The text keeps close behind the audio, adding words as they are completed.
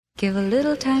Give a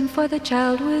little time for the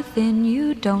child within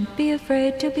you. Don't be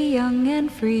afraid to be young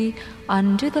and free.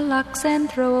 Undo the locks and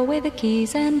throw away the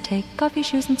keys and take off your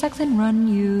shoes and socks and run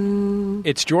you.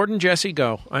 It's Jordan Jesse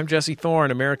Go. I'm Jesse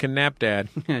Thorne, American Nap Dad.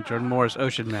 Jordan Moore's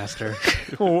Ocean Master.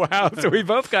 Wow, so we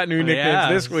both got new nicknames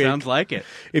this week. Sounds like it.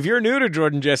 If you're new to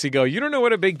Jordan Jesse Go, you don't know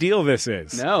what a big deal this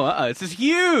is. No, this is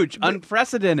huge,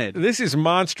 unprecedented. This is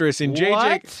monstrous. And JJ,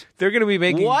 What? they're going to be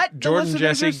making What? Jordan The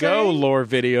Jesse listeners are Go saying? lore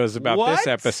videos about What? this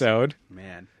episode.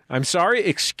 Man. I'm sorry,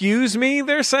 excuse me,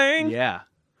 they're saying? Yeah.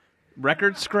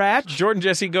 Record scratch? Jordan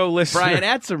Jesse Go listener. Brian,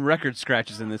 add some record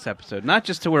scratches in this episode. Not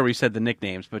just to where we said the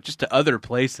nicknames, but just to other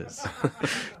places.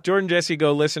 Jordan Jesse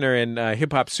Go listener and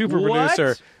hip-hop super What?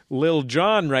 producer Lil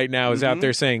Jon right now is out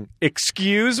there saying,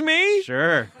 excuse me?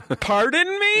 Sure. Pardon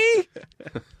me?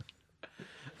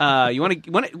 Why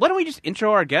don't we just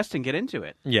intro our guest and get into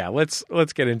it? Yeah, let's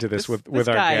get into this with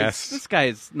our guest. This guy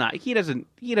is not. He doesn't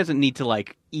need to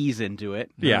like ease into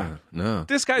it. Yeah. No.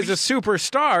 This guy's a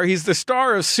superstar. He's the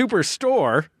star of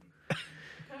Superstore.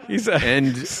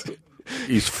 And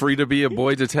he's free to be a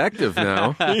boy detective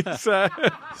now,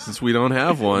 since we don't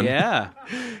have one. Yeah.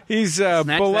 He's Snatch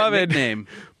that beloved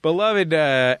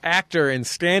nickname. actor and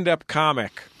stand-up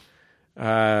comic.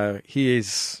 He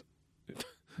is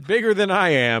bigger than I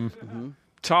am,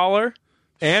 taller,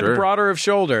 and Sure. broader of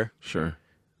shoulder. Sure.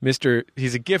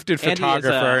 He's a gifted And he is photographer,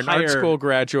 a an art higher- school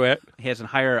graduate. He has a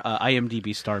higher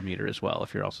IMDb star meter as well.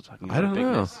 If you're also talking about I don't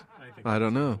know. bigness. I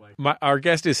don't know. Our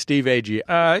guest is Steve Agee.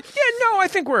 I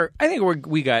think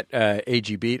we got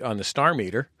Agee beat on the star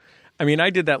meter. I mean,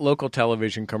 I did that local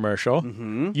television commercial.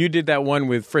 Mm-hmm. You did that one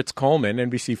with Fritz Coleman,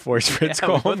 NBC4's Fritz we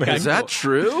both Coleman. got- Is that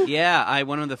true? Yeah,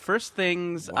 one of the first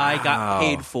things I got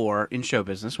paid for in show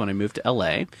business when I moved to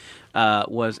LA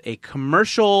was a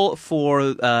commercial for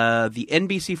the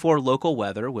NBC4 local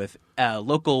weather with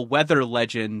local weather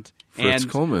legend Fritz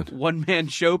and Coleman. one-man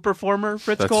show performer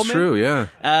Fritz That's Coleman. true, yeah.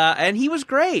 And he was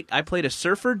great. I played a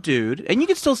surfer dude, and you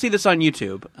can still see this on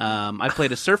YouTube. I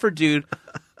played a surfer dude,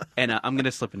 and I'm going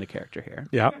to slip into character here.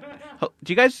 Yeah,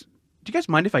 Do you guys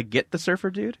mind if I get the surfer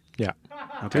dude? yeah.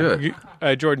 Good.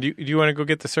 Jordan, do you want to go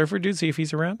get the surfer dude, see if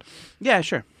he's around? Yeah,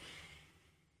 sure.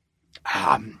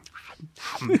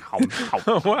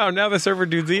 Oh, wow, now the surfer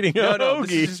dude's eating a No, hoagie.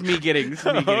 this is just me getting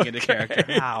into character.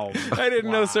 Ow. I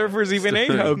didn't know surfers even ate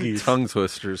hoagies. Tongue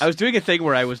twisters. I was doing a thing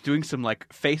where I was doing some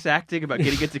like face acting about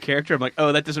getting into character. I'm like,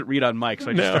 oh, that doesn't read on mic, so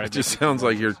I just No, started. It just sounds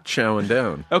like you're chowing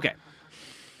down. Okay.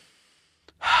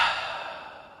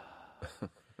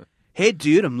 Hey,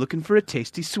 dude, I'm looking for a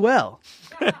tasty swell.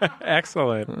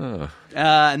 Excellent.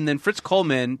 And then Fritz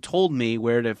Coleman told me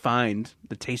where to find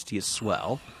the tastiest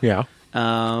swell. Yeah.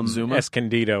 Zuma?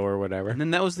 Escondido or whatever. And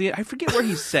then that was I forget where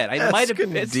he said. I might have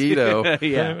Escondido. I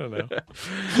yeah. don't know.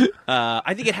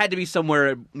 I think it had to be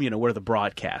somewhere, where the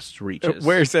broadcast reaches.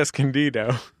 Where's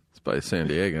Escondido? It's by San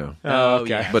Diego. Oh, okay.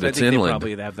 yeah. But So I it's think inland.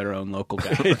 They probably have their own local guy.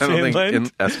 I don't inland?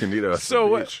 think Escondido has So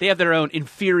the what- beach. They have their own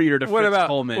inferior to What Fritz about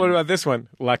Coleman. what about this one?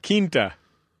 La Quinta.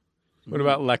 What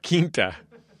about La Quinta?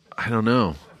 I don't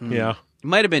know. Yeah. It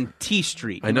might have been T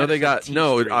Street. I know they got...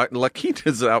 No, La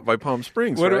Quinta's out by Palm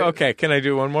Springs, What? right? Okay, can I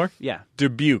do one more? Yeah,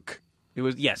 Dubuque. it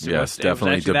was. Yes, Yes, it was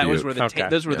definitely actually, that was Dubuque. where the Okay.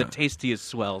 those were the Yeah. tastiest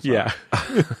swells. Yeah.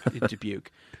 in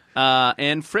Dubuque.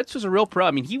 And Fritz was a real pro.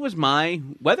 I mean, he was my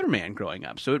weatherman growing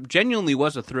up, so it genuinely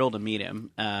was a thrill to meet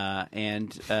him.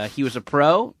 And he was a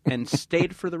pro and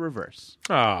stayed for the reverse.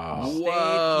 Oh.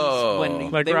 Whoa.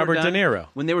 Like they were Robert De done- Niro.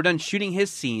 When they were done shooting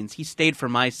his scenes, he stayed for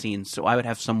my scenes, so I would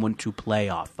have someone to play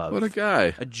off of. What a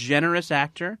guy. A generous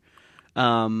actor.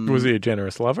 Was he a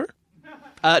generous lover?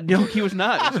 No, he was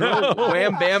not. It was a real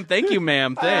wham, bam, thank you,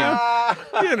 ma'am thing.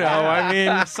 You know, I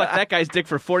mean, Suck that guy's dick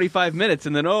for 45 minutes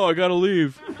and then, I gotta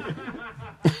leave.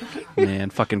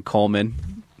 Man, fucking Coleman.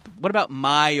 What about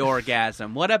my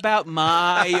orgasm? What about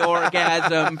my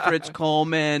orgasm, Fritz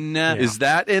Coleman? Is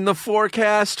that in the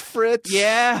forecast, Fritz?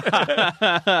 Yeah.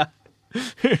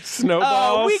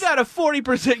 snowballs. Oh, we got a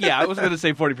 40%. Yeah, I was going to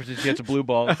say 40% chance of blue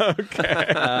balls.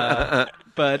 Okay.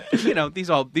 But, these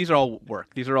are all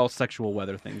work. These are all sexual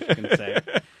weather things you can say.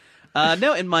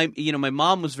 No, and my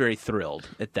mom was very thrilled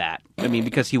at that. I mean,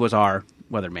 because he was our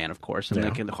weatherman, of course,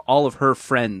 and and all of her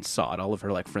friends saw it. All of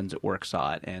her friends at work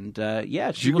saw it, and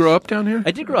Did you grow up down here?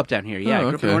 I did grow up down here. Yeah, I grew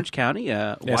up in okay. Orange County.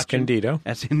 Escondido.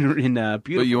 As in beautiful.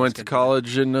 But you went to Escondido.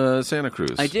 college in Santa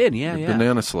Cruz. I did. Yeah, Your yeah.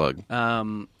 Banana Slug.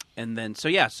 And then so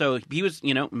he was.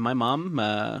 My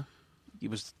mom. He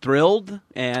was thrilled,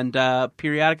 and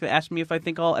periodically asked me if I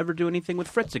think I'll ever do anything with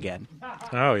Fritz again.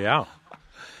 Oh, yeah.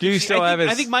 Do you still have his?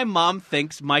 I think my mom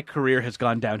thinks my career has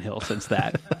gone downhill since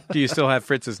that. Do you still have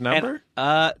Fritz's number?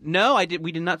 No, I did.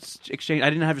 We did not exchange. I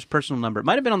didn't have his personal number. It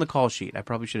might have been on the call sheet. I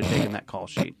probably should have taken that call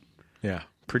sheet. Yeah.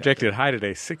 Projected high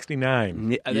today, 69.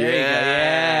 There you go.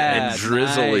 Yeah. And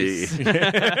drizzly.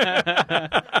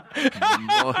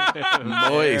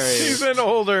 Moist. He's an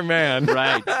older man.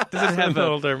 Right. Doesn't have an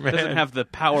older man. Doesn't have the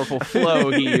powerful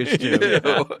flow he used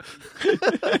to.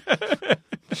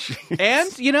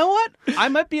 And you know what? I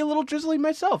might be a little drizzly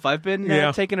myself. I've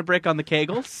been taking a break on the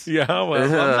Kegels. Yeah, well.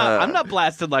 So I'm not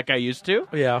blasted like I used to.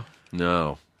 Yeah.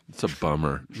 No. It's a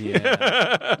bummer.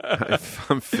 Yeah.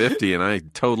 I'm 50 and I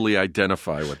totally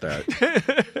identify with that.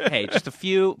 Hey, just a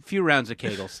few rounds of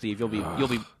Kegels, Steve. You'll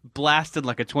be blasted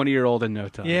like a 20-year-old in no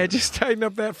time. Yeah, just tighten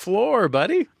up that floor,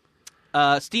 buddy.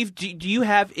 Steve, do you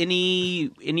have any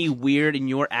weird in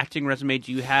your acting resume?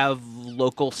 Do you have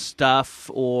local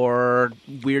stuff or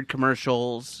weird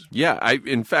commercials? Yeah,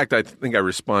 in fact, I think I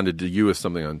responded to you with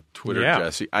something on Twitter,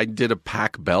 Jesse. I did a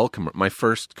Pac Bell. My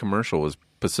first commercial was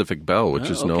Pacific Bell, which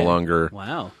is no longer.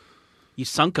 Wow, you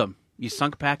sunk them. You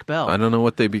sunk Pac Bell. I don't know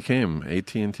what they became.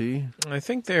 AT&T. I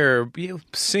think they're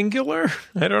singular.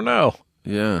 I don't know.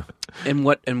 Yeah. And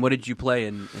what did you play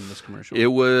in this commercial? It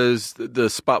was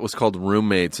the spot was called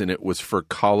Roommates, and it was for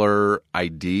caller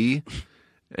ID,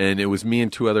 and it was me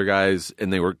and two other guys,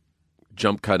 and they were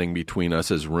jump cutting between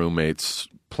us as roommates,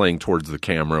 playing towards the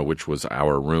camera, which was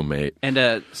our roommate.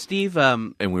 And Steve,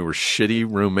 and we were shitty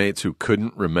roommates who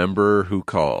couldn't remember who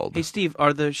called. Hey, Steve,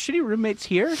 are the shitty roommates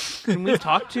here? Can we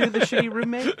talk to the shitty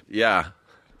roommate? Yeah.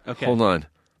 Okay. Hold on.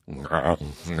 Wow,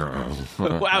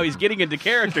 he's getting into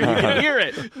character. You can hear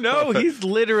it. No, he's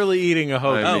literally eating a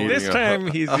hoagie. This time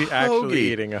he's actually hoagie.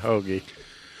 eating a hoagie.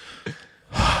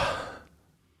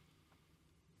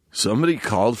 Somebody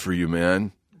called for you,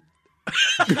 man.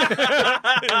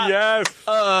 Yes.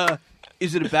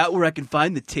 Is it about where I can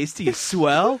find the tastiest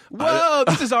swell? Whoa,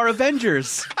 this is our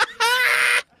Avengers.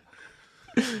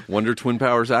 Wonder Twin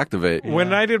Powers activate.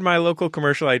 When I did my local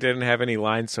commercial, I didn't have any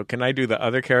lines, so can I do the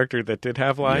other character that did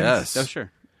have lines? Yes. Oh,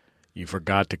 sure. You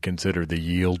forgot to consider the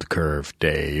yield curve,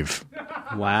 Dave.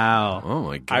 Wow. Oh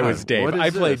my god. I was Dave. What is I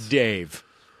played this? Dave.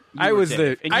 I was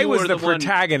the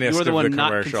protagonist you were the of one the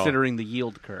not commercial. considering the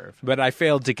yield curve. But I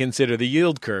failed to consider the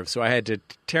yield curve, so I had to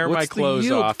tear What's my the clothes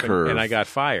yield off curve? and I got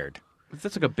fired.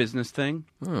 That's like a business thing.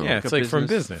 Yeah, it's like from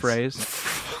business. Phrase.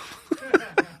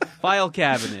 File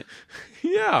cabinet.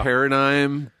 Yeah.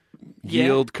 Paradigm, Yeah.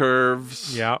 yield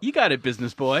curves, Yeah. You got it,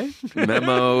 business boy.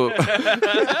 memo.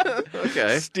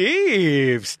 Okay.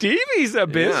 Stevie's a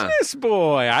business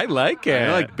boy. I like it.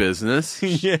 I like business.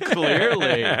 Yeah.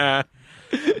 Clearly.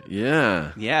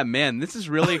 Yeah. Yeah, man, this is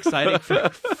really exciting for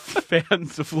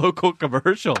fans of local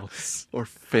commercials. Or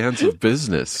fans of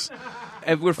business.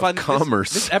 And we're finding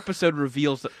commerce. This episode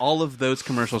reveals that all of those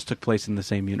commercials took place in the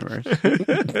same universe.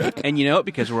 And you know it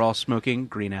because we're all smoking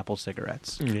green apple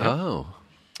cigarettes. Oh.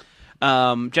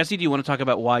 Jesse, do you want to talk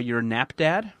about why you're nap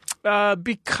dad?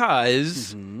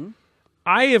 Because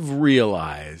I have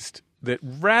realized that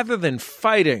rather than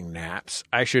fighting naps,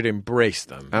 I should embrace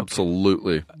them.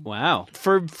 Absolutely. Wow.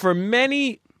 For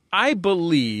many, I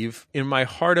believe in my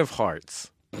heart of hearts,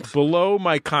 below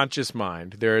my conscious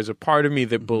mind, there is a part of me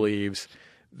that believes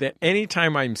that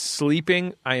anytime I'm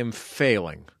sleeping, I am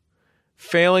failing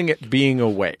at being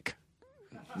awake.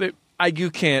 That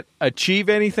you can't achieve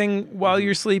anything while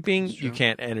you're sleeping. You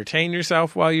can't entertain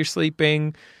yourself while you're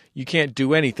sleeping. You can't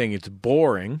do anything. It's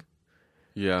boring.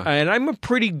 Yeah. And I'm a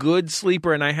pretty good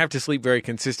sleeper, and I have to sleep very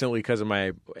consistently because of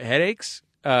my headaches.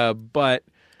 But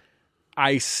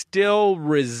I still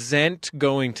resent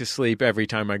going to sleep every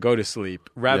time I go to sleep.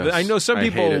 Yes, I know some I hate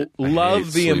people it. I love hate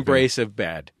the sleeping. embrace of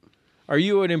bed. Are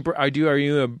you are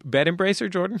you a bed embracer,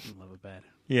 Jordan? Love a bed.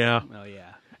 Yeah. Oh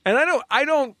yeah. And I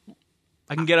don't.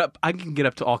 I can get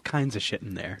up to all kinds of shit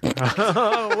in there.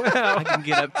 Oh well. I can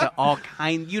get up to all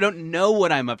kinds. You don't know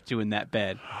what I'm up to in that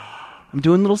bed. I'm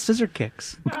doing little scissor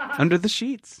kicks under the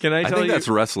sheets. Can I I tell think you? that's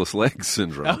restless leg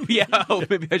syndrome. Oh yeah. Oh,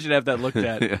 maybe I should have that looked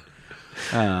at. Yeah.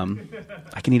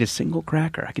 I can eat a single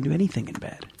cracker. I can do anything in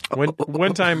bed.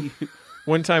 One time,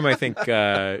 I think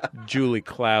Julie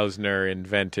Klausner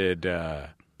invented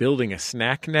building a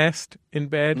snack nest in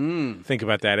bed. Think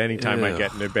about that anytime I Ew.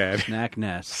 get into bed. Snack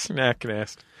nest. Snack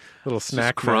nest. Little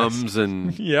snack Crumbs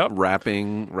and Yep.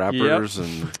 wrappers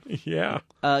and nest. Yeah.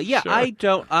 Yeah, Sure. I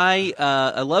don't.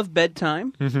 I love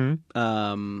bedtime.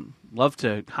 Love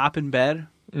to hop in bed.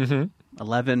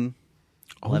 11,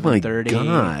 oh my 11:30.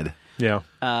 god. Yeah.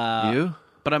 You?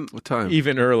 But I'm What time?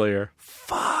 Even earlier.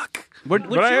 Fuck.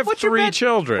 But I have three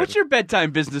children. What's your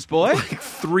bedtime business, boy? Like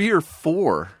 3 or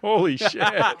 4. Holy shit.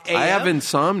 I have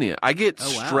insomnia. I get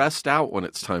stressed out when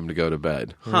it's time to go to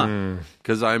bed.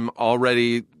 Because I'm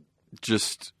already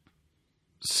just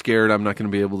scared I'm not going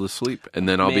to be able to sleep. And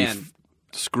then I'll be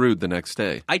screwed the next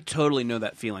day. I totally know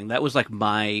that feeling. That was like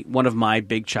one of my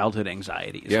big childhood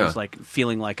anxieties. Yeah. It was like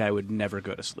feeling like I would never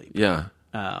go to sleep. Yeah.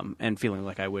 And feeling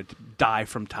like I would die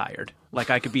from tired. Like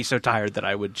I could be so tired that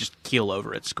I would just keel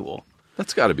over at school.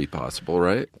 That's got to be possible,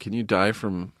 right? Can you die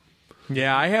from...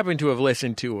 Yeah, I happen to have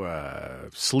listened to a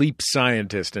sleep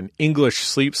scientist, an English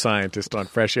sleep scientist on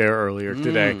Fresh Air earlier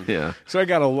today. Yeah. So I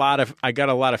got a lot of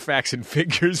facts and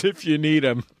figures if you need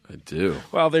them. I do.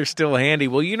 Well, they're still handy.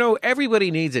 Well,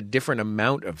 everybody needs a different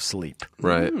amount of sleep.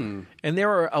 Right. And there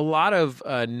are a lot of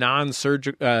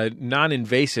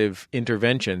non-invasive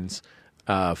interventions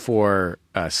for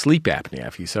sleep apnea.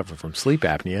 If you suffer from sleep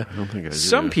apnea, I don't think I do.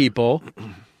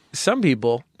 Some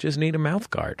people just need a mouth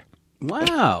guard.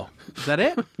 Wow. Is that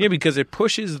it? Yeah, because it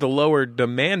pushes the lower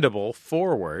mandible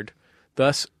forward,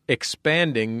 thus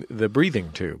expanding the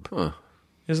breathing tube. Huh.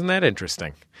 Isn't that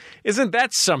interesting? Isn't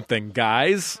that something,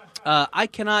 guys? I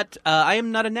cannot. I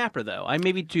am not a napper, though. I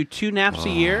maybe do 2 naps a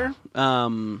year.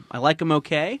 I like them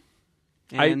okay.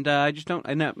 And I just don't.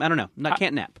 I don't know.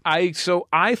 Can't nap. So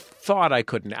I thought I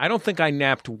couldn't. I don't think I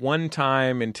napped one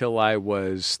time until I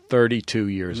was 32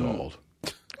 years old.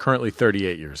 Currently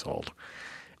 38 years old.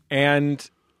 And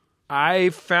I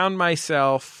found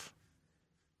myself,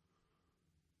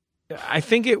 I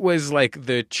think it was like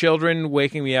the children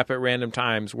waking me up at random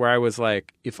times where I was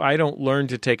like, if I don't learn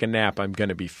to take a nap, I'm going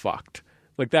to be fucked.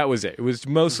 Like that was it. It was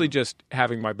mostly just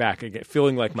having my back,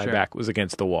 feeling like my back was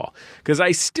against the wall. Because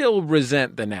I still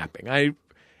resent the napping.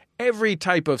 Every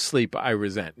type of sleep I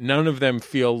resent. None of them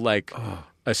feel like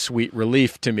a sweet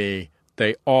relief to me.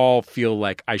 They all feel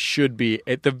like I should be,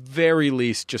 at the very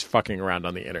least, just fucking around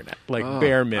on the internet. Like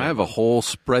bare minimum. I have a whole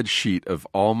spreadsheet of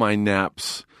all my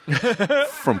naps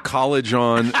from college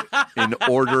on in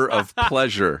order of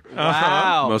pleasure.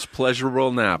 Wow. Most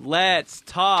pleasurable nap. Let's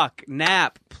talk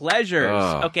nap pleasures.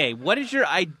 Okay, what is your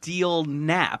ideal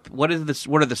nap? What are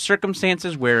the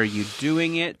circumstances? Where are you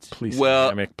doing it? Please say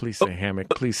hammock. Please say hammock.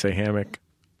 Please say hammock.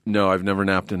 No, I've never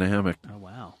napped in a hammock. Oh,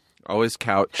 wow. Always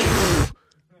couch.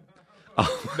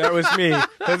 That was me.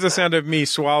 That's the sound of me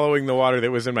swallowing the water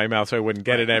that was in my mouth so I wouldn't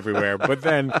get it everywhere. But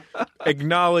then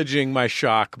acknowledging my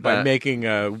shock by making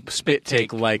a spit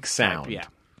take like sound. Yeah.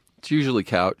 It's usually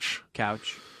couch.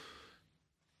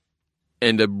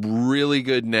 And a really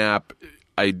good nap,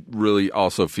 I really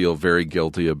also feel very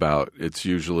guilty about. It's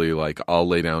usually like I'll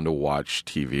lay down to watch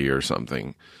TV or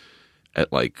something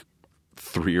at like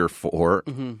 3 or 4,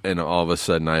 and all of a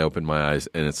sudden I open my eyes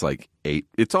and it's like 8.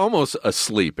 It's almost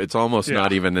asleep. It's almost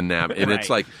not even a nap. And it's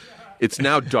like, it's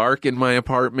now dark in my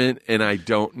apartment and I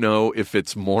don't know if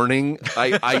it's morning.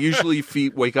 I usually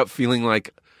wake up feeling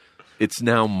like it's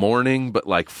now morning, but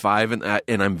like 5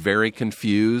 and I'm very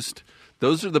confused.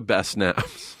 Those are the best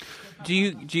naps. Do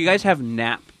you guys have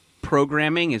nap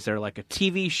programming? Is there like a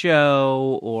TV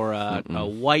show or a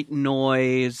white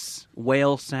noise,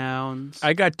 whale sounds?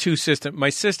 I got 2 systems.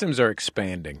 My systems are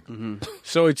expanding.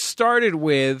 So it started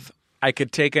with I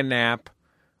could take a nap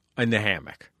in the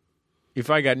hammock. If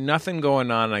I got nothing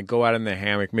going on, I go out in the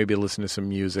hammock, maybe listen to some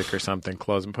music or something,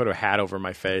 close and put a hat over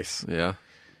my face. Yeah.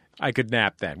 I could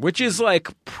nap then, which is like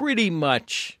pretty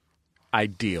much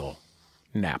ideal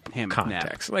nap Hammock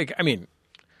context. Nap. Like, I mean,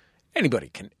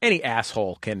 any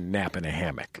asshole can nap in a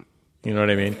hammock. You know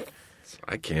what I mean?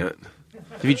 I can't.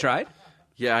 Have you tried?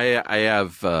 Yeah, I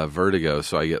have vertigo,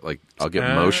 so I'll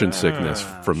get motion sickness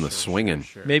from the swinging.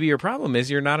 Sure. Maybe your problem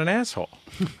is you're not an asshole.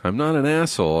 I'm not an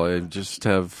asshole. I just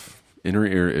have inner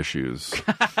ear issues.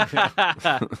 Fucking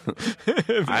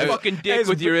dick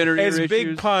with your inner ear issues. As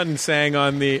Big Pun sang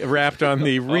rapped on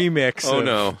the remix.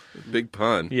 No, Big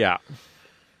Pun. Yeah.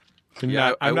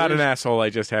 Yeah, I'm not an asshole.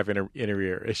 I just have inner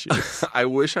ear issues. I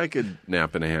wish I could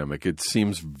nap in a hammock. It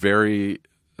seems very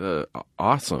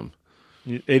awesome.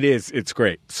 It is. It's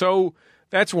great. So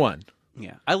that's one.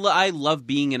 Yeah, I love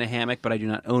being in a hammock, but I do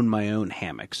not own my own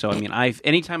hammock. So I mean,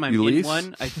 anytime I'm You in lease?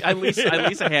 one, I lease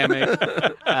a hammock.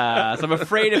 So I'm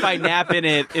afraid if I nap in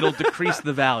it, it'll decrease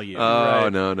the value. Oh,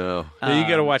 Right. no. Yeah, you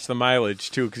got to watch the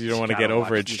mileage too, because you don't want to get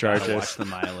overage You gotta charges. watch the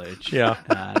mileage. Yeah.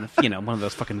 And one of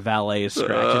those fucking valet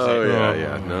scratches. Oh,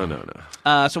 yeah.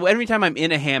 No. So every time I'm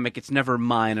in a hammock, it's never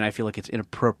mine, and I feel like it's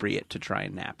inappropriate to try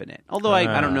and nap in it. Although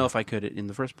I don't know if I could in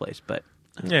the first place, but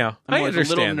Yeah, I'm I always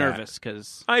understand a little that. nervous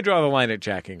because I draw the line at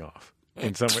jacking off.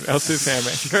 in someone else's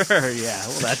hammock. Sure, yeah.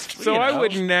 Well, that's So I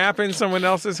would nap in someone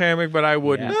else's hammock, but I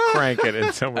wouldn't crank it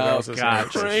in someone else's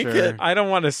hammock. Crank it. I don't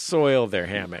want to soil their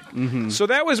hammock. So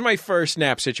that was my first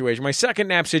nap situation. My second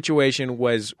nap situation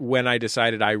was when I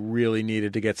decided I really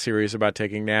needed to get serious about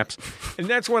taking naps. And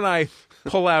that's when I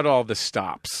pull out all the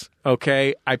stops.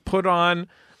 Okay? I put on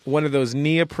one of those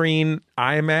neoprene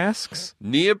eye masks.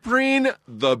 Neoprene,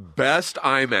 the best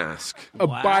eye mask.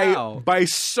 Wow. By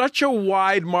such a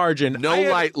wide margin. No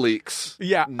light leaks.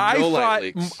 Yeah, No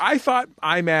light leaks. I thought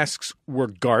eye masks were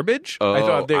garbage. I Oh,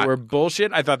 thought they were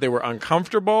bullshit. I thought they were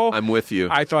uncomfortable. I'm with you.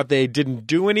 I thought they didn't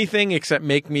do anything except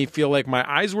make me feel like my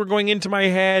eyes were going into my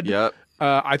head. Yep.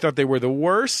 I thought they were the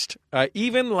worst.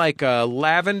 Even like a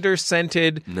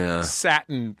lavender-scented Nah.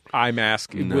 satin eye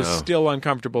mask was still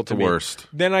uncomfortable to me. Worst.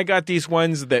 Then I got these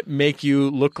ones that make you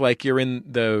look like you're in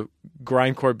the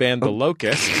grindcore band The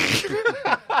Locust.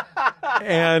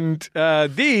 And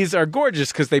these are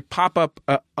gorgeous because they pop up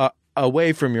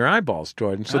away from your eyeballs,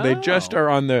 Jordan. So they just are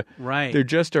on the Right. They're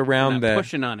just around Not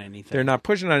pushing on anything. They're not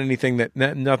pushing on anything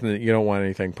nothing that you don't want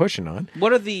anything pushing on.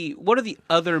 What are the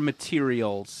other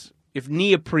materials? If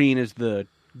neoprene is the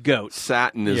goat,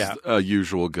 Satin is Yeah. a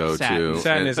usual go-to.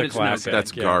 Satin is but a it's no classic. good.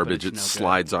 That's Yeah, garbage. but It it's no good.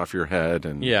 slides off your head,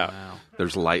 and Yeah.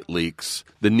 there's light leaks.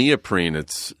 The neoprene,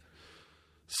 it's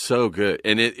so good.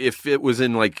 And if it was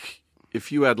in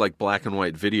if you had like black and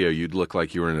white video, you'd look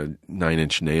like you were in a 9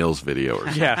 Inch Nails video or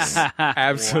something. Yes,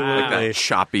 absolutely. That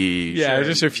choppy. Yeah,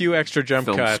 just a few extra jump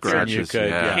Film cuts, and you scratches, could.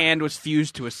 yeah. your hand was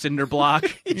fused to a cinder block,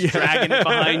 dragging it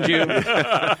behind you.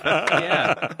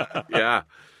 Yeah. Yeah,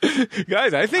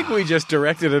 Guys, I think we just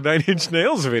directed a 9 Inch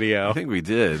Nails video. I think we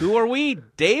did. Who are we?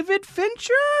 David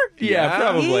Fincher? Yeah,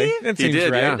 probably. He? That He seems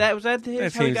did, right. yeah. That was that. His,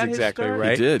 That how he seems got his exactly start?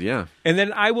 right. We did, yeah. And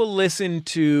then I will listen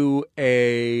to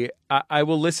the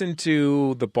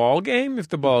ball game if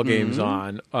the ball game's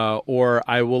on, or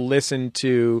I will listen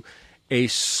to a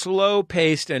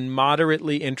slow-paced and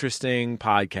moderately interesting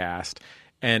podcast.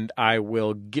 And I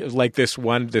will give like this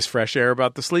Fresh Air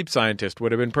about the sleep scientist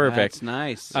would have been perfect. That's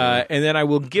nice. And then I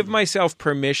will give myself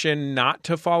permission not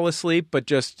to fall asleep, but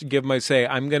just say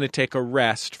I'm going to take a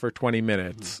rest for 20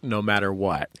 minutes, no matter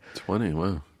what. 20,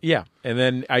 wow. Yeah, and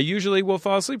then I usually will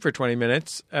fall asleep for 20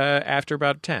 minutes after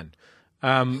about 10.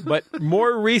 But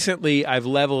more recently, I've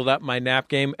leveled up my nap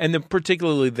game, and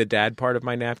particularly the dad part of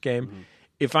my nap game. Mm-hmm.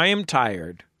 If I am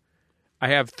tired, I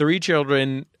have 3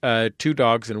 children, 2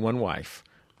 dogs, and 1 wife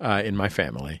in my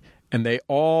family, and they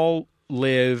all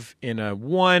live in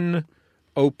one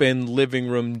open living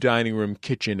room, dining room,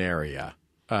 kitchen area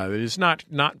that is not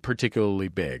particularly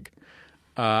big.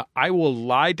 I will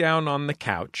lie down on the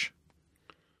couch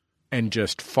and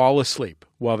just fall asleep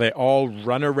while they all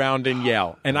run around and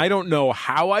yell. And I don't know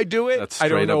how I do it. That's I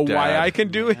don't straight know up why dad. I can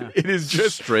do it. It is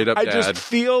just Straight up I dad. just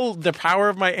feel the power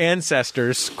of my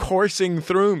ancestors coursing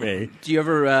through me. Do you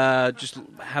ever just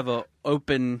have a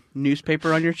open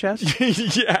newspaper on your chest?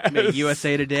 Yes. Like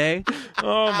USA Today?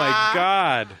 Oh my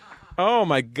God. Oh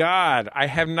my God. I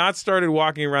have not started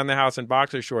walking around the house in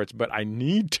boxer shorts, but I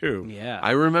need to. Yeah.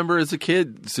 I remember as a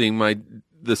kid seeing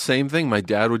the same thing. My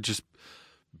dad would just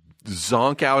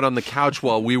zonk out on the couch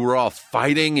while we were all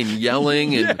fighting and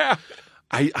yelling. And Yeah.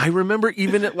 I remember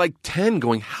even at like 10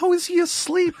 going, how is he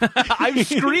asleep? I'm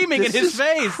screaming in This his is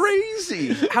face.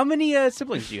 crazy. How many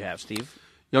siblings do you have, Steve?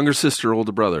 Younger sister,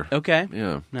 older brother. Okay.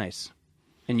 Yeah. Nice.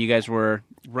 And you guys were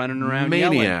running around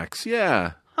yelling. Maniacs,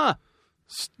 yeah. Huh.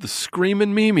 The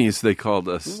screaming memes, they called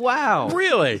us. Wow.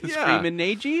 Really? Yeah. Screaming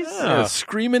Agees? Yeah,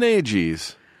 screaming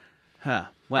Agees. Huh.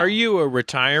 Wow. Are you a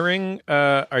retiring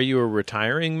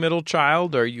middle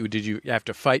child? Did you have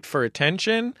to fight for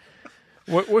attention?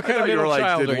 What kind of middle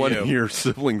child did are one you? of your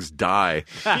siblings die?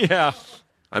 Yeah.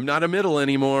 I'm not a middle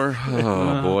anymore.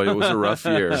 Oh, boy, it was a rough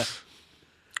year.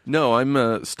 No,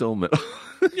 I'm still middle.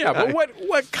 Yeah, but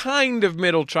what kind of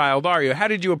middle child are you? How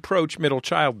did you approach middle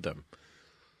childdom?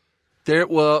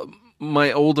 Well,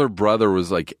 my older brother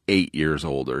was like 8 years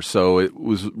older, so it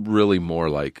was really more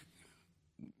like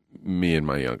me and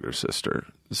my younger sister.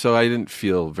 So I didn't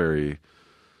feel very...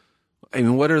 I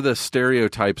mean, what are the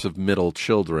stereotypes of middle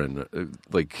children?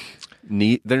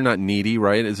 They're not needy,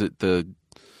 right? Is it the...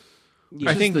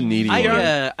 I think the needy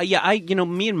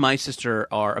one. Me and my sister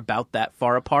are about that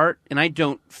far apart, and I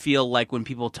don't feel like when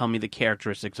people tell me the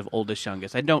characteristics of oldest,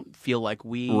 youngest, I don't feel like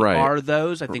we Right. are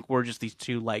those. I think we're just these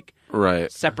two Right.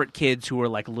 separate kids who were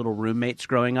like little roommates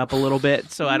growing up a little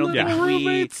bit. So I don't Little think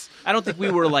roommates. I don't think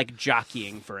we were like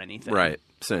jockeying for anything. Right.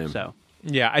 Same. So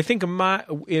Yeah, I think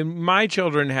my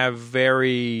children have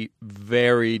very,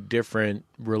 very different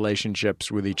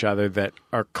relationships with each other that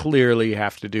are clearly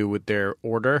have to do with their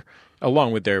order,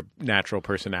 along with their natural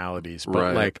personalities.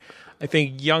 But Right. I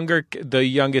think the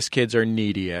youngest kids are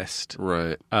neediest.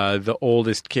 Right. The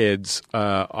oldest kids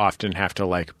often have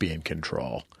to be in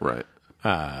control. Right.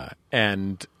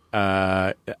 And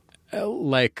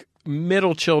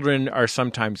middle children are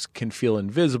sometimes can feel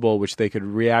invisible, which they could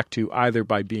react to either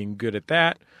by being good at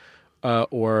that,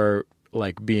 or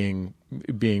being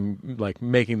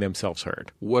making themselves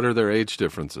heard. What are their age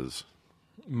differences?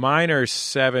 Mine are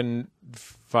 7,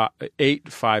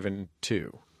 8, 5, and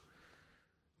 2.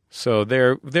 So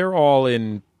they're all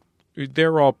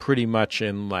pretty much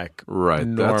in Right.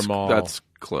 normal. That's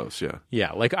close. Yeah.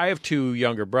 Yeah, I have 2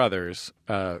 younger brothers,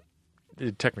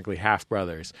 technically half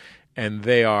brothers, and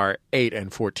they are 8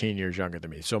 and 14 years younger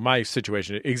than me. So my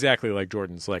situation, exactly like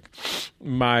Jordan's,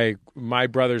 my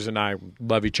brothers and I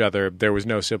love each other. There was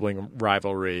no sibling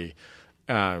rivalry.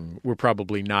 We're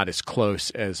probably not as close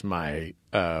as my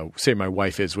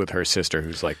wife is with her sister,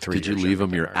 who's 3 Did you years leave younger them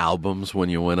than your her. albums when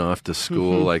you went off to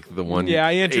school, like the one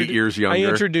 8 years younger? I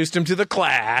introduced him to the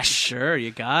Clash. Sure,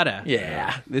 you gotta.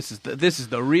 Yeah. This is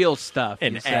the real stuff.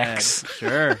 An he said. X.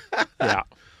 Sure. Yeah.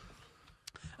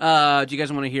 Do you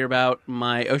guys want to hear about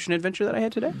my ocean adventure that I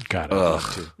had today? God, I would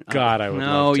love to. God, I would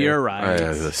No, love to. you're right.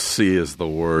 The sea is the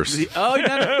worst. Oh, you're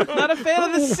not a fan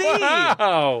of the sea.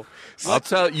 Wow.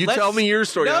 Tell me your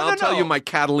story. No, I'll no, tell no. you my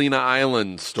Catalina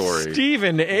Island story.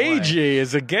 Stephen Agee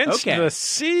is against Okay. the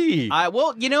sea.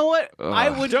 Well, you know what?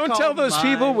 I would Don't tell those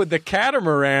people with the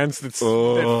catamarans that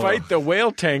fight the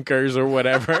whale tankers or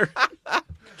whatever.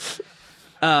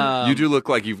 You do look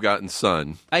like you've gotten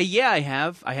sun. Yeah, I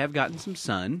have. I have gotten some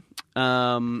sun.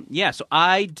 So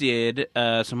I did.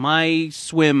 So my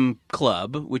swim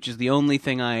club, which is the only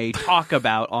thing I talk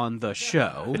about on the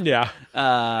show. Yeah.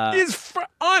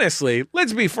 Honestly,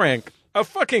 let's be frank, a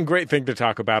fucking great thing to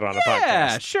talk about on a podcast.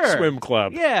 Yeah, sure. Swim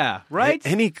club. Yeah, right?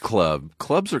 Any club.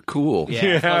 Clubs are cool.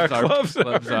 Yeah, clubs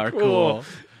are are cool.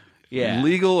 Yeah.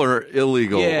 Legal or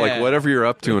illegal. Yeah. Like whatever you're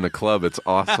up to in a club, it's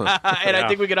awesome. And I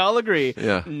think we can all agree.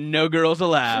 Yeah. No girls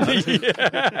allowed.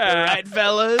 Right,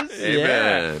 fellas?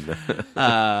 Amen.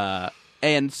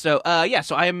 And so,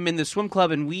 so I am in the swim club,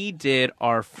 and we did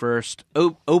our first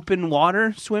open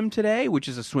water swim today, which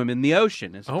is a swim in the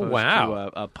ocean as opposed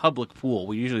to a public pool.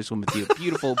 We usually swim at the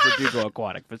beautiful Verdugo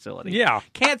Aquatic Facility. Yeah.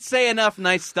 Can't say enough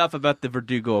nice stuff about the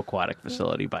Verdugo Aquatic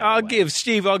Facility, by the way. I'll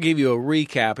give you a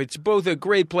recap. It's both a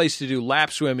great place to do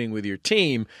lap swimming with your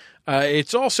team.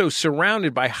 It's also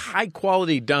surrounded by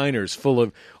high-quality diners full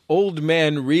of old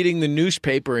men reading the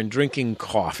newspaper and drinking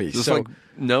coffee. Is this like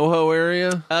NoHo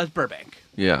area? It's Burbank.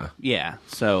 Yeah. Yeah.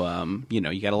 So,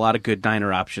 you got a lot of good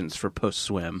diner options for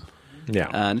post-swim. Yeah.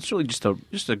 And it's really just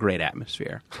a great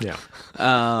atmosphere. Yeah.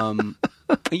 Sometimes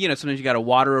you got a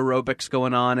water aerobics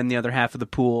going on in the other half of the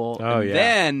pool. Oh, and yeah.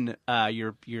 Then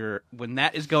you're when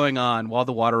that is going on while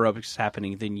the water aerobics is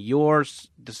happening, then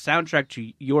the soundtrack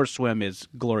to your swim is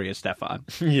Gloria Stefan.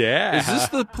 Yeah. Is this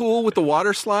the pool with the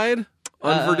water slide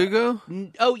on Verdugo?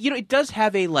 Oh, it does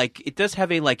have a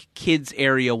kids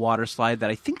area water slide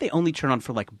that I think they only turn on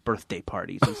for birthday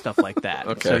parties and stuff like that.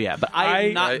 Okay. So yeah, but I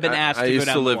have not been asked to go I used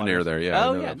down to the live water near slide. there. Yeah. I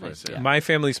Oh know yeah, that place, nice. yeah. My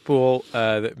family's pool,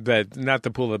 not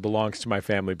the pool that belongs to my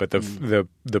family, but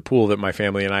the pool that my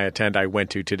family and I attend, I went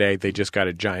to today. They just got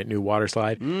a giant new water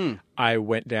slide. I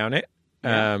went down it.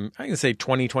 I can say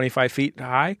 20, 25 feet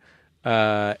high.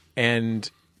 And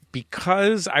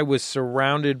because I was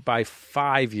surrounded by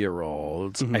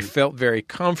 5-year-olds, I felt very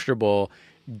comfortable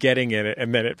getting in it,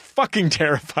 and then it fucking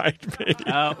terrified me.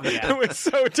 Oh, yeah. It was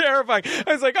so terrifying.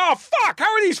 I was like, oh, fuck, how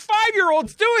are these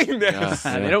 5-year-olds doing this?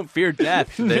 They don't fear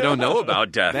death. They don't know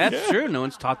about death. That's true. No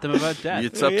one's taught them about death.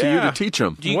 It's up to you to teach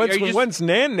them. Once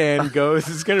Nan Nan goes,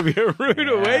 it's going to be a rude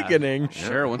awakening.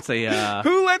 Sure, once they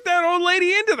Who let that old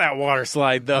lady into that water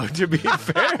slide, though, to be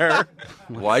fair?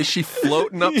 Why is she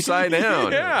floating upside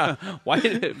down? Yeah. why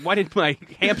did my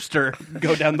hamster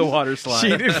go down the water slide?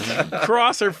 She didn't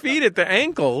cross her feet at the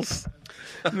ankles.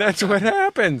 And that's what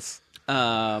happens.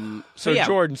 So So,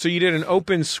 Jordan, you did an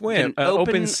open swim,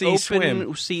 open sea swim.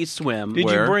 Open sea swim. Did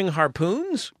Where? you bring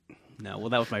harpoons? No, well,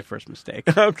 that was my first mistake.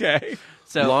 Okay.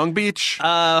 So Long Beach?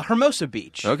 Hermosa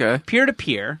Beach. Okay. Pier to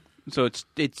pier. So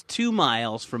it's 2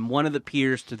 miles from one of the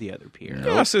piers to the other pier.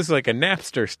 This is like a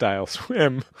Napster-style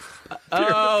swim.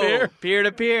 Pier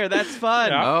to pier. That's fun.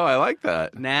 Yeah. Oh, I like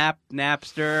that.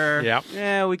 Napster. Yep.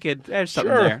 Yeah, we could. There's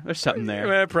something Sure. there. There's something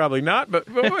there. Probably not, but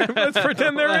let's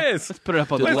pretend there is. Put it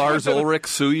up on Did the Lars Ulrich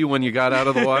sue you when you got out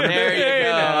of the water? There you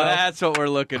go. That's what we're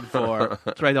looking for.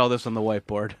 Let's write all this on the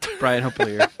whiteboard. Brian,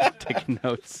 hopefully you're taking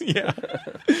notes. Yeah.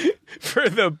 For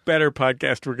the better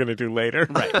podcast we're going to do later.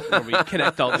 Right, where we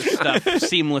connect all this stuff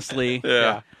seamlessly.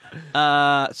 Yeah.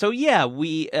 So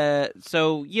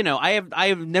I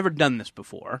have never done this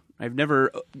before. I've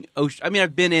never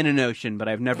I've been in an ocean, but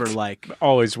I've never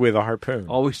Always with a harpoon.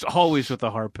 always with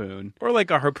a harpoon. Or like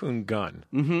a harpoon gun.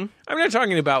 Mm-hmm. I'm not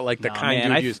talking about like the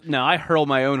kind you use. No, I hurl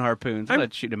my own harpoons. I'm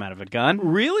not shooting them out of a gun.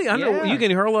 Really? Yeah. You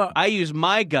can hurl a... I use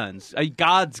my guns,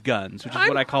 God's guns, which is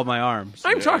what I call my arms.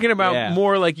 I'm talking about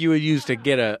more like you would use to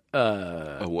get an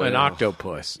whale.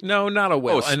 octopus. No, not a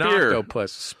whale. Oh, an spear.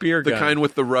 octopus. Spear gun. The kind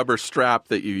with the rubber strap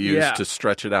that you use to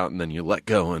stretch it out, and then you let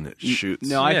go and it shoots.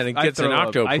 No, and it gets an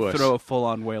octopus. I throw a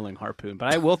full-on whaling harpoon,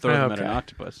 but I will throw them at an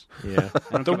octopus. Yeah.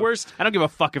 The worst... I don't give a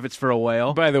fuck if it's for a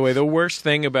whale. By the way, the worst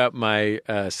thing about my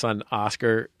son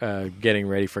Oscar getting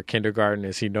ready for kindergarten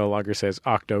is he no longer says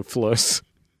octofluss.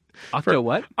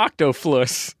 What?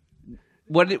 Octofluss.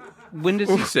 When does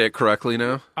he say it correctly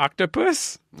now?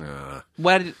 Octopus?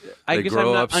 What? I They guess grow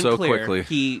I'm not up so unclear. quickly.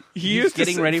 He's used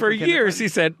getting to, ready for years.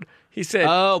 kindergarten? He said.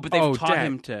 Oh, but they've taught Dad,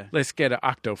 him to. Let's get an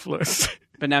octofluss.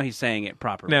 But now he's saying it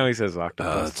properly. Now he says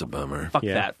octopus. That's a bummer. Fuck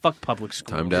that. Fuck public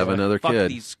schools. Time to have another Fuck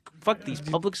kid. Fuck these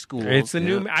public schools. It's the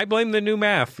new. I blame the new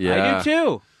math. Yeah. I do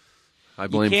too. I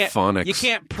blame phonics. You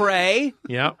can't pray.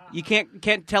 Yep. You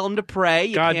can't tell them to pray.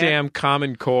 You Goddamn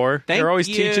Common Core. Thank They're always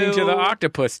you. teaching to the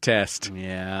octopus test.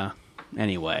 Yeah.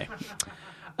 Anyway.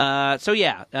 I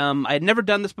had never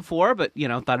done this before, but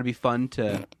thought it'd be fun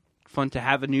to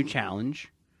have a new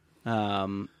challenge.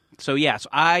 So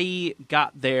I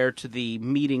got there to the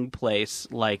meeting place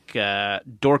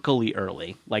dorkily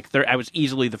early. I was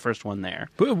easily the first one there.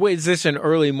 But wait, is this an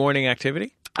early morning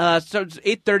activity? So it's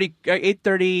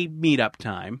 8:30 meetup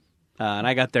time, and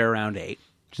I got there around 8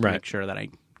 just to make sure that I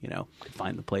could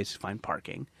find the place, find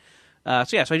parking.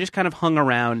 So I just kind of hung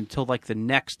around until the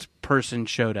next person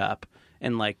showed up,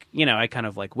 and I kind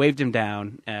of waved him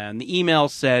down, and the email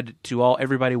said to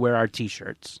everybody wear our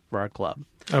T-shirts for our club.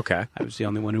 Okay. I was the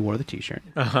only one who wore the T-shirt.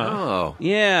 Oh.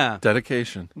 Yeah.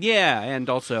 Dedication. Yeah, and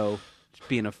also just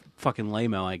being a fucking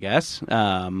lame-o, I guess.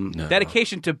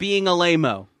 Dedication to being a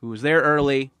lame-o who was there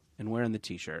early and wearing the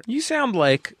T-shirt. You sound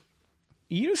like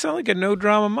a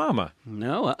no-drama mama.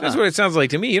 No, That's what it sounds like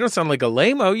to me. You don't sound like a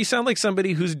lame-o. You sound like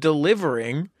somebody who's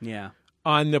delivering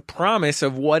on the promise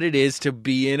of what it is to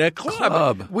be in a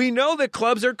club. We know that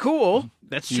clubs are cool.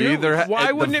 That's true.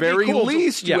 Why wouldn't it be cool? At the very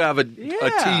least, you have a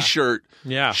T-shirt.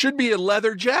 Yeah. Should be a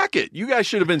leather jacket. You guys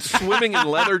should have been swimming in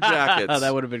leather jackets. Oh,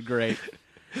 that would have been great.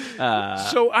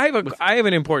 So I have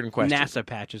an important question. NASA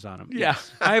patches on them. Yeah.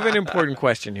 Yes. I have an important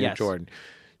question here, Yes. Jordan.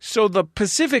 So the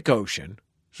Pacific Ocean.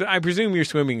 So I presume you're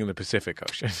swimming in the Pacific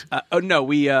Ocean. No,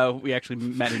 we actually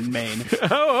met in Maine.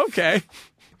 Oh, okay.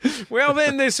 Well,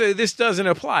 then this doesn't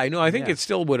apply. No, I think it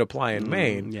still would apply in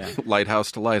Maine. Yeah.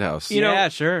 Lighthouse to lighthouse. Yeah,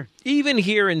 sure. Even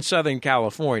here in Southern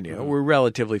California, we're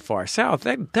relatively far south.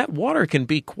 That water can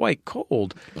be quite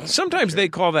cold. Sometimes they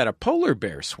call that a polar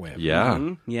bear swim. Yeah.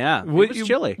 Mm-hmm. Yeah. It was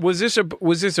chilly. Was this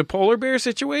a polar bear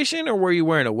situation, or were you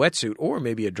wearing a wetsuit or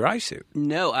maybe a dry suit?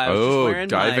 No, I was just wearing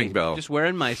diving bell. Just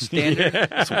wearing my standard.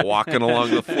 Just walking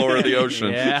along the floor of the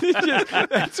ocean. Yeah.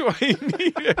 That's why you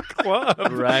need a club,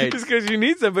 Right. Just because you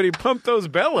need somebody to pump those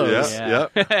bellows. Yeah.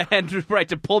 And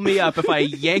to pull me up if I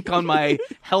yank on my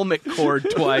helmet cord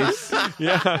twice.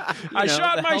 Yeah. I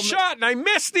shot my shot and I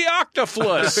missed the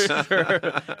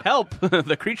octofluss. Help!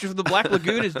 The creature from the Black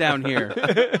Lagoon is down here.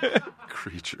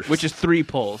 Creatures. Which is 3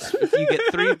 poles. If you get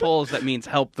 3 poles, that means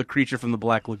help the creature from the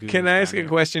Black Lagoon. Can I ask a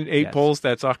question? 8 Yes. poles,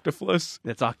 that's octofluss?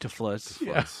 That's octofluss.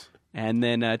 Yes. And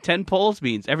then 10 poles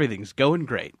means everything's going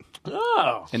great.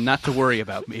 Oh. And not to worry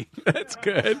about me. That's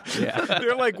good. Yeah.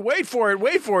 They're like, wait for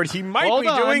it. He might Hold be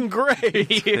on. doing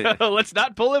great. Yeah, let's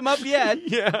not pull him up yet.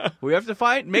 Yeah. We have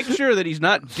to make sure that he's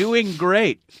not doing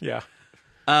great. Yeah.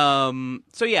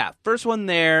 First one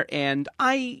there, and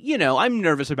I'm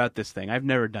nervous about this thing. I've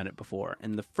never done it before.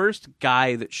 And the first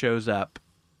guy that shows up,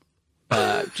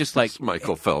 just like It's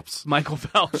Michael Phelps. Michael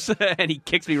Phelps, and he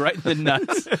kicks me right in the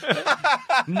nuts.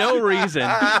 No reason.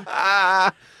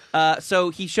 So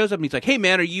he shows up and he's like, "Hey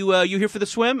man, are you here for the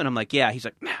swim?" And I'm like, "Yeah." He's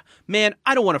like, "Man,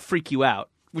 I don't want to freak you out."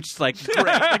 Which is great. He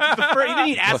didn't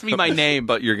even ask me my name.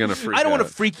 But you're going to freak out. I don't want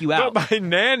to freak you out. But my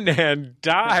Nan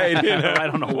died in Right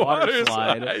on a water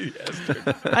slide.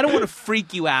 I don't want to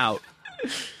freak you out.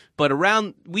 But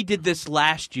we did this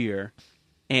last year,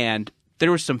 and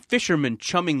there were some fishermen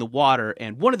chumming the water,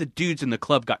 and one of the dudes in the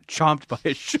club got chomped by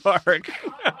a shark.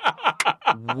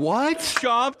 What?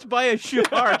 Chomped by a shark.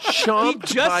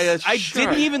 Chomped by a I shark.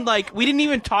 didn't even we didn't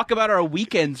even talk about our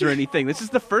weekends or anything. This is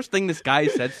the first thing this guy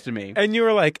says to me. And you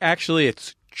were like, actually,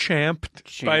 it's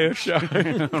champed by a shark.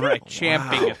 Right,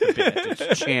 champing at the bit.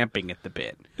 It's champing at the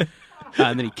bit.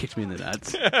 And then he kicked me in the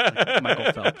nuts, like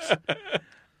Michael Phelps.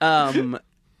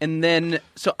 And then,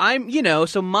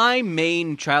 so my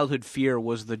main childhood fear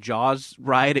was the Jaws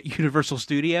ride at Universal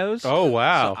Studios. Oh,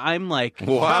 wow. So I'm like,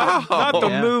 Wow. Not the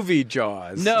Yeah. movie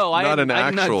Jaws. No, Not an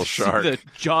I did actual not see shark. the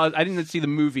Jaws. I didn't see the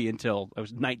movie until I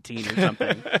was 19 or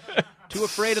something. Too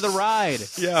afraid of the ride.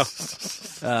 Yeah.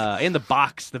 And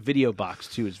the video box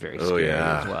too is very scary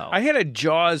yeah. as well. I had a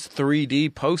Jaws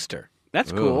 3D poster.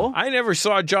 That's cool. I never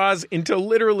saw Jaws until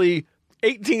literally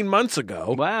 18 months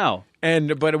ago. Wow.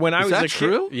 But when I was that a kid,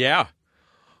 true? yeah,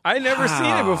 I never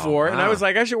seen it before, and I was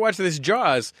like, I should watch this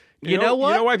Jaws. You know what?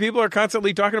 You know why people are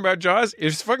constantly talking about Jaws?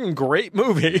 It's a fucking great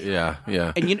movie. Yeah,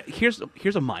 yeah. And here's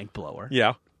a mind blower.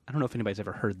 Yeah. I don't know if anybody's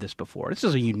ever heard this before. This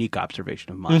is a unique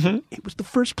observation of mine. It was the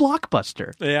first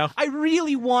blockbuster. Yeah. I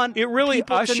really want It really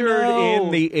people to ushered know.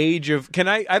 in the age of.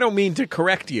 I don't mean to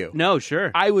correct you. No,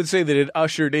 sure. I would say that it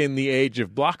ushered in the age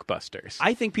of blockbusters.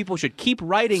 I think people should keep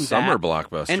writing Summer that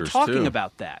blockbusters, and talking too.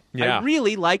 about that. Yeah. I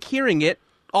really like hearing it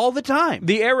all the time.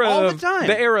 The era all of the time.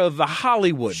 the era of the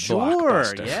Hollywood Sure,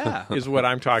 blockbuster, yeah. is what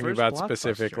I'm talking First about blockbuster.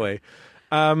 specifically.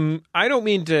 I don't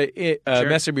mean to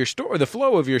mess up your story, the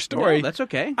flow of your story. No, that's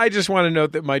okay. I just want to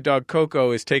note that my dog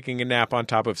Coco is taking a nap on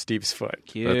top of Steve's foot.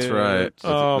 That's right.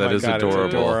 Oh that my is God, it's adorable.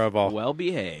 adorable. Well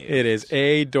behaved. It is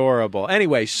adorable.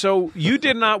 Anyway, so you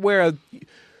did not wear a.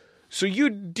 So you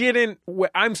didn't.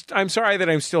 I'm sorry that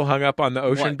I'm still hung up on the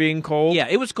ocean What? being cold. Yeah,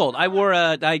 it was cold.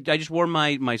 I just wore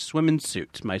my swimming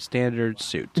suit, my standard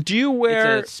suit. Do you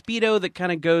wear? It's a Speedo that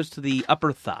kind of goes to the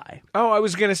upper thigh. Oh, I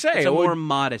was going to say. It's a more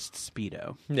modest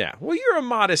Speedo. Yeah. Well, you're a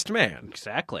modest man,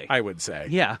 Exactly. I would say.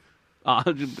 Yeah.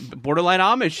 Borderline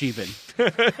Amish, even.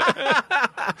 Yeah.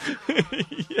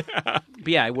 But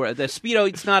yeah, I wear the Speedo.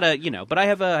 It's not but I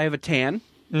have a tan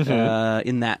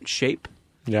in that shape,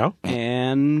 Yeah.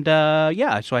 and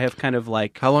so I have kind of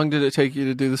like How long did it take you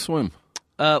to do the swim?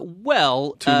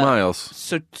 2 miles.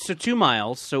 So 2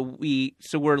 miles. So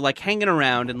we're like hanging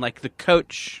around, and like the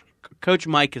Coach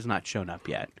Mike has not shown up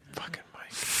yet. Fucking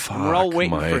Mike. Fuck, We're all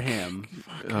waiting Mike. for him.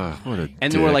 What a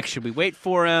And then we're dick. like, should we wait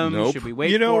for him? Nope. Should we wait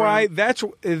You know for why? him?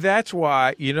 That's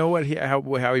why. You know what?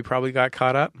 How he probably got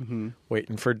caught up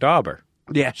waiting for Dauber.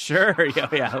 Yeah, sure.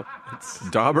 Yeah.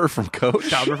 Dauber from Coach?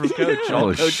 Dauber from Coach.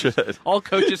 Holy shit. All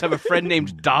coaches have a friend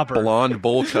named Dauber. Blonde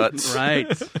bowl cuts.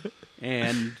 Right.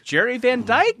 And Jerry Van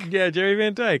Dyke? Yeah, Jerry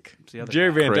Van Dyke. the other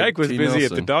Jerry guy. Van Craig Dyke was T. busy at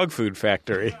Nelson. the dog food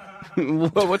factory.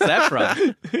 What's that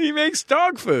from? He makes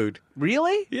dog food.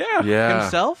 Really? Yeah. Yeah.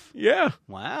 Himself? Yeah.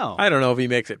 Wow. I don't know if he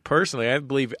makes it personally. I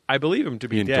believe him to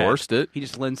be He dead. endorsed it. He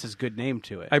just lends his good name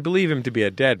to it. I believe him to be a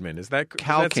deadman. Does that seem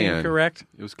Calcan. correct?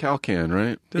 It was Calcan,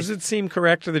 right? Does it seem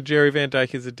correct that Jerry Van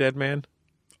Dyke is a dead man?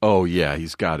 Oh, yeah.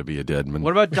 He's got to be a dead man.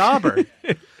 What about Dauber?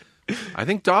 I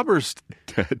think Dauber's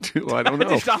dead, too. I don't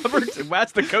know. Dauber,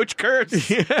 that's the Coach curse.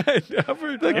 Yeah,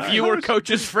 Dauber. If you were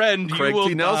Coach's friend, Craig you will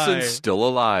T. Nelson's die. still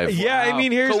alive. Yeah, I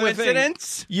mean, here's the thing.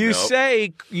 Coincidence? You Nope.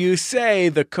 say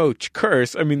the Coach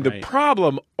curse. I mean, the Right.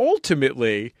 problem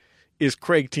ultimately is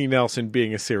Craig T. Nelson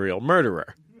being a serial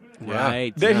murderer.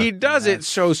 Right. That he does it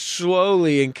so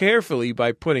slowly and carefully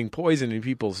by putting poison in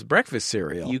people's breakfast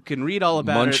cereal. You can read all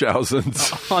about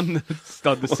Munchausen's. it on the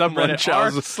subreddit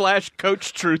Munchausen.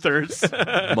 r/Coach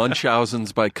Truthers.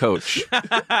 Munchausen's by Coach.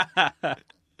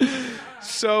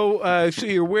 So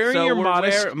you're wearing your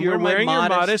modest. You're wearing your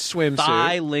modest swimsuit.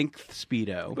 thigh-length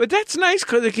Speedo. But that's nice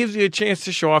because it gives you a chance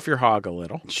to show off your hog a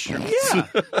little. Sure. Yeah.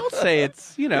 I'll say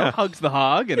it's, hugs the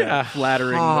hog in Yeah. a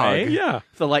flattering Hog. way. Yeah.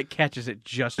 If the light catches it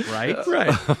just right.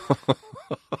 Right.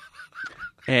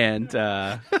 And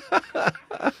then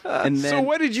So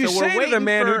what did you so we're say to the waiting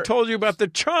man who for- told you about the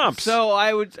chomps? So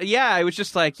I was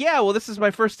just like, well, this is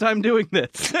my first time doing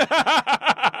this.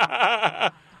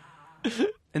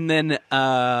 And then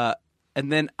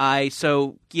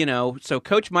so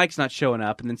Coach Mike's not showing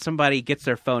up, and then somebody gets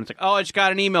their phone. It's like, oh, I just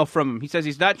got an email from him. He says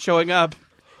he's not showing up.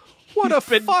 What a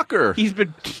fucker. He's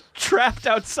been trapped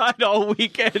outside all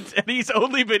weekend, and he's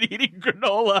only been eating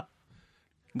granola.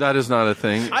 That is not a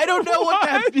thing. I don't know what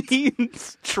that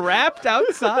means. Trapped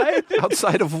outside?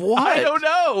 Outside of what? I don't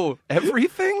know.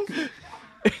 Everything?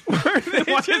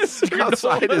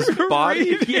 outside his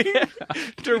body. Yeah.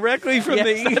 Directly from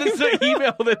the Yes, that is the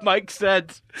email that Mike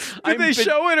sent. Did they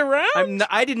show it around?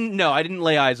 I didn't know. I didn't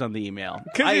lay eyes on the email.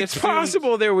 Because it's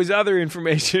possible there was other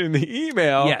information in the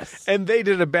email. Yes. And they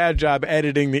did a bad job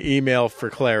editing the email for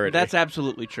clarity. That's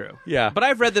absolutely true. Yeah. But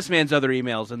I've read this man's other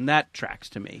emails, and that tracks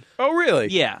to me. Oh, really?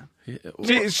 Yeah.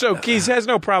 So Keys has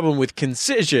no problem with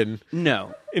concision.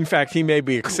 No. In fact, he may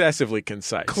be excessively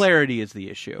concise. Clarity is the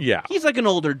issue. Yeah. He's like an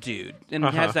older dude, and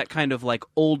has that kind of like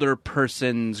older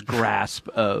person's grasp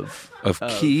of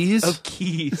keys? Of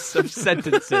keys, of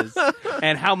sentences,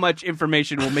 and how much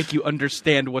information will make you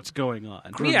understand what's going on.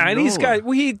 Yeah, and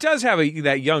he does have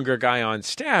that younger guy on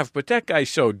staff, but that guy's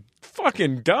so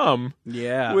fucking dumb.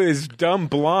 Yeah. With his dumb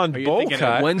blonde bowl thinking of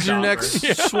cut. When's your next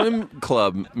swim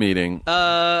club meeting?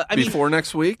 Before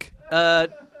next week?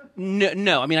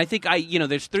 No. I mean, I think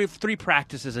there's three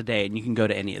practices a day, and you can go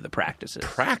to any of the practices.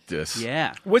 Practice?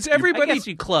 Yeah. Was everybody I guess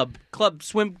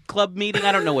swim club meeting?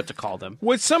 I don't know what to call them.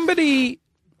 Was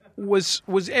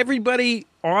everybody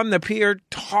on the pier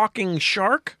talking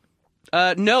shark?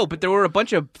 No, but there were a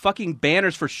bunch of fucking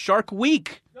banners for Shark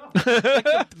Week.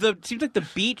 Seems like the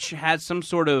beach has some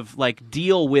sort of like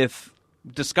deal with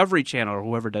Discovery Channel or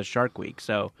whoever does Shark Week.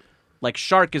 So, like,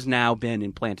 shark has now been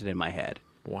implanted in my head.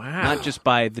 Wow. Not just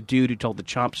by the dude who told the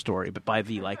Chomp story, but by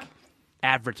the like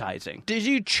advertising. Did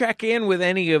you check in with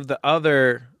any of the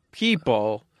other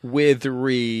people with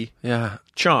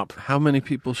Chomp? How many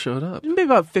people showed up? Maybe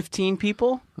about 15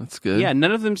 people. That's good. Yeah,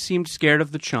 none of them seemed scared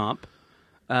of the Chomp.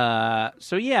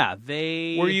 So yeah,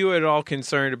 they... Were you at all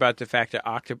concerned about the fact that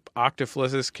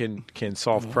octopuses can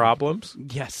solve problems?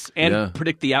 Yes, and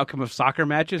predict the outcome of soccer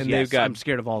matches? And yes, I'm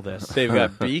scared of all this. They've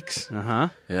got beaks. Uh-huh.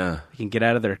 Yeah. You can get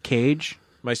out of their cage.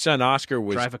 My son Oscar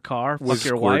was... Drive a car, was fuck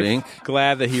your squirting. wife.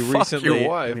 Glad that he recently... Fuck your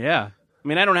wife. Yeah. I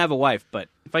mean, I don't have a wife, but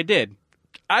if I did,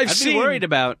 I'd be worried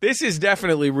about... This is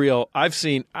definitely real. I've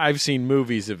seen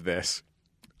movies of this.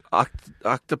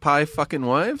 Octopi fucking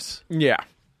wives? Yeah.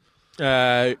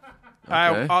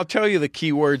 I'll tell you the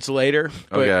keywords later.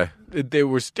 But Okay.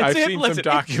 I've seen some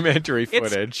documentary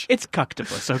footage. It's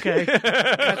cuctopus, okay?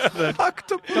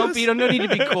 Octopus? Don't need to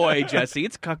be coy, Jesse.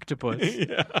 It's cuctopus.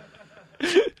 Yeah.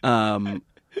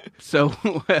 So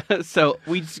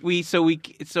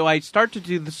I start to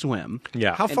do the swim.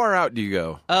 Yeah. How far out do you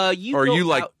go? Or are go you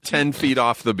like out 10 feet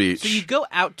off the beach? So you go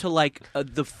out to like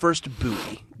the first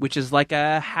buoy, which is like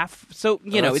a half. So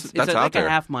it's that's like out there. a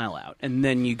half mile out, and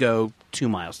then you go 2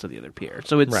 miles to the other pier.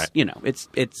 So it's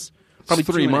it's probably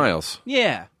It's 3 2.5. miles.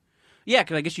 Yeah. Yeah,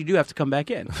 because I guess you do have to come back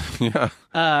in. Yeah.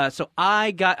 So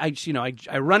I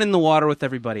run in the water with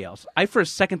everybody else. I for a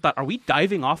second thought, are we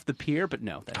diving off the pier? But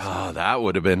no, that's That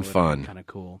would have been fun. kind of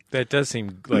cool. That does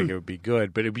seem like it would be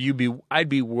good, but I'd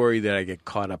be worried that I get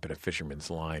caught up in a fisherman's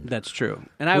line. That's true.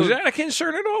 And Was that a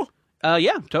concern at all?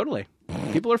 Yeah, totally.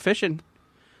 People are fishing.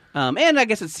 And I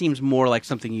guess it seems more like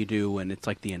something you do when it's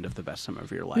like the end of the best summer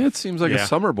of your life. Yeah, it seems like a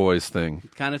summer boys thing.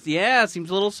 Kind of, it seems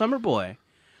a little summer boy.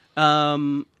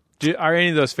 Are any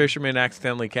of those fishermen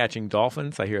accidentally catching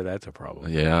dolphins? I hear that's a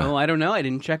problem. Yeah. Oh, I don't know. I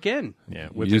didn't check in. Yeah.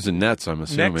 Using nets, I'm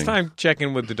assuming. Next time, check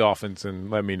in with the dolphins and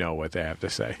let me know what they have to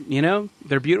say.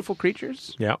 They're beautiful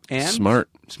creatures. Yeah. And Smart.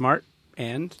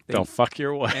 And They'll fuck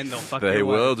your wife. And they'll fuck They your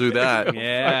wife. will do that.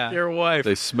 Yeah. Fuck your wife.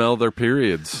 They smell their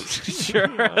periods. Sure.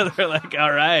 They're like,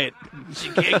 all right, she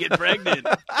can't get pregnant.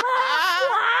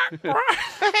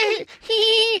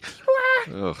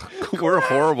 Ugh. We're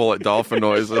horrible at dolphin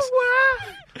noises.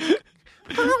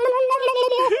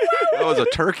 That was a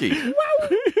turkey.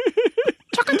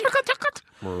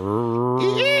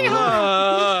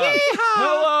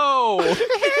 Hello.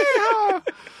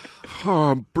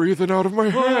 Oh, I'm breathing out of my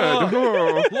head.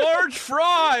 Oh, Large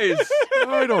fries.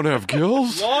 I don't have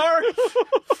gills. Large.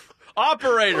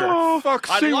 Operator. Fuck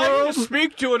I'd like SeaWorld. to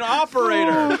speak to an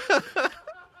operator.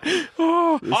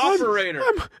 Operator.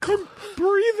 I'm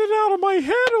breathing out of my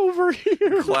head over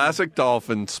here. Classic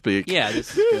dolphin speak. Yeah,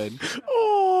 this is good.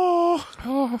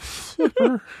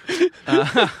 Flipper.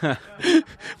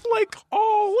 Like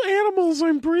all animals,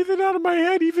 I'm breathing out of my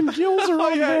head. Even gills are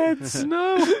on heads.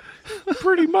 No,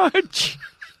 pretty much.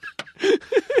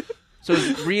 So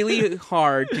it's really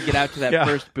hard to get out to that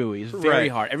first buoy. It's very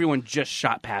Right. hard. Everyone just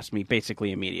shot past me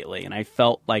basically immediately, and I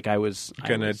felt like I was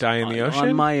Gonna die in the ocean?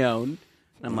 on my own.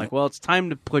 And I'm like, well, it's time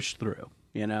to push through.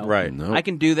 Right. Nope. I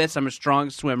can do this. I'm a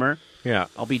strong swimmer. Yeah.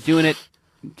 I'll be doing it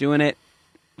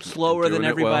slower Doing than it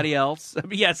everybody else.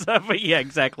 Yes, yeah,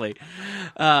 exactly.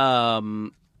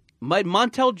 Montel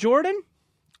Jordan?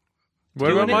 What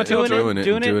Doing about it, Montel doing it.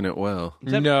 Jordan? Doing it well.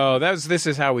 No, this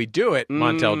is how we do it,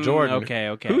 Montel Jordan.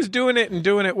 Okay. Who's doing it and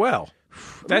doing it well?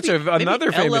 That's Maybe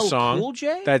another famous LL song. Cool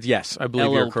J? Yes, I believe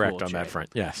LL you're correct Cool on J. that front.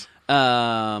 Yes.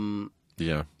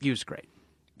 Yeah. He was great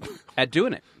at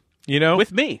doing it You know,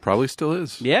 with me. Probably still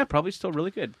is. Yeah, probably still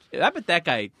really good. I bet that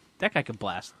guy could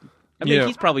blast. I mean, Yeah.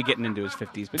 he's probably getting into his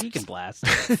 50s, but he can blast.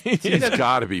 He's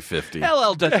got to be 50.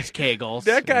 LL does his kegels.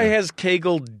 that guy has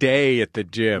Kegel day at the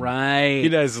gym. Right. He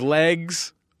does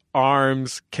legs,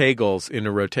 arms, Kegels in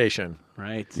a rotation.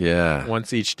 Right. Yeah.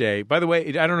 Once each day. By the way,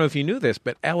 I don't know if you knew this,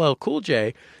 but LL Cool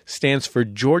J stands for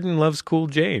Jordan Loves Cool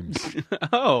James.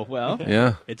 Oh, well.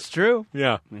 Yeah. It's true.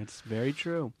 Yeah. It's very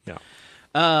true. Yeah.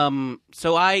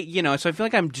 So I feel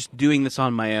like I'm just doing this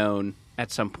on my own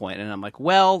at some point, and I'm like,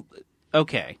 well,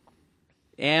 okay.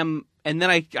 And then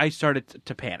I started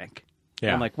to panic.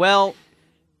 Yeah. I'm like, well,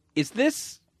 is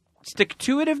this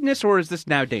stick-to-itiveness or is this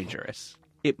now dangerous?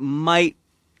 I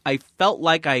felt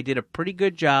like I did a pretty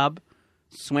good job,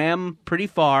 swam pretty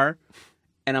far,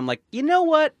 and I'm like, you know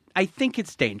what? I think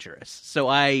it's dangerous. So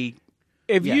I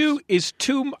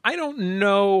don't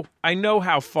know. I know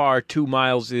how far 2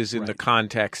 miles is in the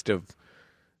context of,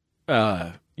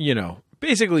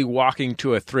 basically walking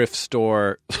to a thrift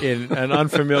store in an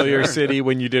unfamiliar city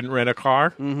when you didn't rent a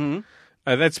car. Mm-hmm.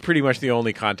 That's pretty much the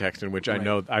only context in which I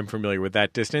know I'm familiar with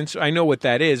that distance. I know what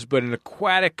that is, but an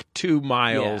aquatic 2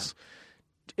 miles. Yeah.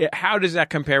 How does that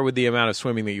compare with the amount of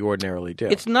swimming that you ordinarily do?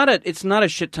 It's not a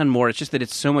shit ton more. It's just that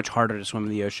it's so much harder to swim in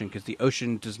the ocean because the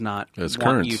ocean does not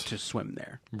want you to swim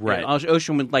there. Right. The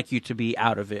ocean would like you to be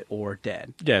out of it or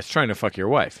dead. Yeah, it's trying to fuck your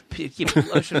wife. The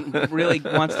ocean really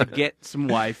wants to get some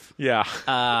wife. Yeah.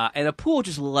 And a pool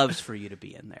just loves for you to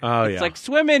be in there. Oh, it's like,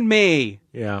 swim in me.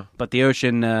 Yeah. But the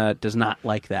ocean does not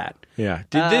like that. Yeah.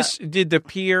 Did the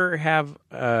pier have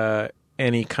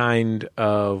any kind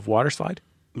of water slide?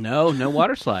 No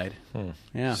water slide.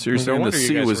 Yeah. Seriously, No and the wonder you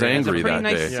sea guys was were angry It's a pretty that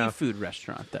nice day. seafood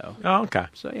restaurant, though. Oh, okay.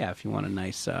 So, yeah, if you want a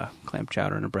nice clam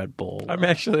chowder and a bread bowl. I'm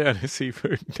actually on a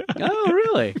seafood. Oh,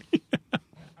 really?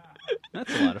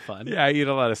 That's a lot of fun. Yeah, I eat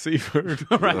a lot of seafood.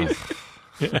 Right.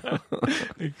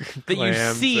 That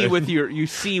you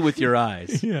see with your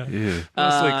eyes. Yeah.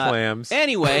 Mostly clams.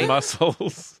 Anyway.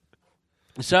 Mussels.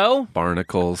 So,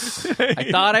 Barnacles. I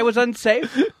thought I was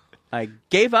unsafe. I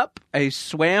gave up. I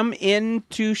swam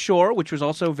into shore, which was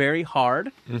also very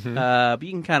hard. Mm-hmm. But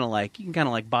you can kind of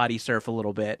like body surf a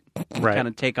little bit. Right. Kind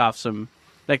of takes off some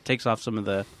of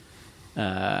the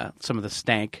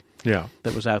stank. Yeah.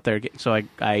 That was out there. So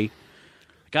I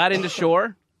got into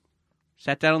shore,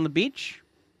 sat down on the beach,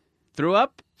 threw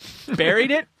up,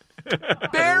 buried it,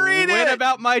 went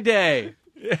about my day.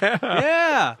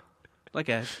 Yeah. Like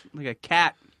a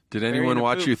cat. Did anyone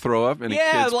watch you throw up? Any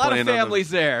Yeah, kids a lot of playing on families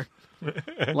there.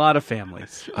 A lot of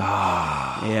families.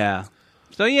 Yeah.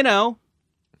 So,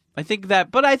 I think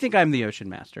I'm the ocean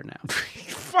master now.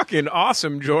 Fucking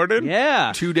awesome, Jordan.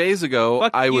 Yeah. 2 days ago,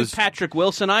 Fuck I you, was Patrick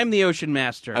Wilson. I'm the ocean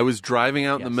master. I was driving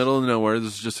out in the middle of nowhere. This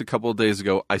was just a couple of days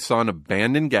ago. I saw an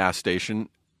abandoned gas station,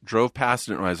 drove past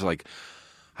it, and I was like,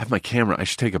 I have my camera. I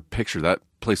should take a picture. That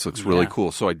place looks really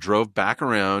cool. So I drove back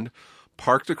around,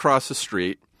 parked across the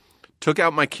street, took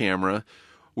out my camera,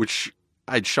 which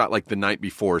I'd shot like the night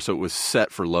before, so it was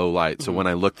set for low light. So when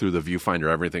I looked through the viewfinder,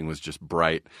 everything was just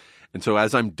bright. And so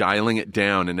as I'm dialing it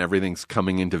down and everything's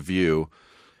coming into view,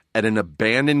 at an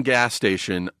abandoned gas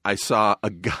station, I saw a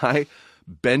guy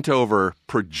bent over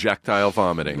projectile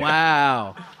vomiting.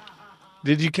 Wow.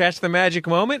 Did you catch the magic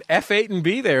moment? F8 and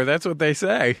be there. That's what they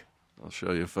say. I'll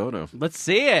show you a photo. Let's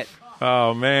see it.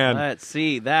 Oh, man. Let's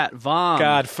see that vom.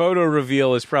 God, photo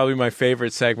reveal is probably my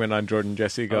favorite segment on Jordan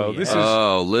Jesse Go. Oh, yeah. This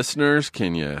is Listeners,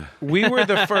 can you? we were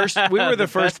the first best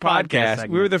podcast podcast.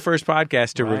 segment. We were the first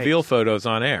podcast to Right. reveal photos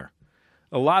on air.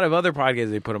 A lot of other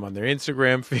podcasts, they put them on their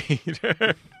Instagram feed.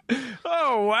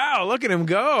 Oh, wow. Look at him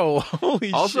go.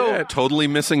 Holy Also, shit. totally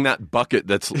missing that bucket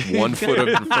that's 1 foot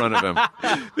in front of him.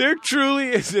 There truly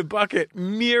is a bucket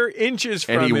mere inches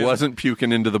from And he him. wasn't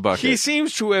puking into the bucket. He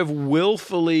seems to have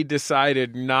willfully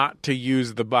decided not to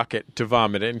use the bucket to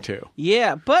vomit into.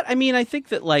 Yeah, but I mean, I think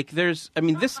that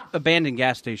this abandoned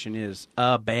gas station is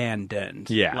abandoned.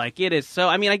 Yeah. Like it is. So,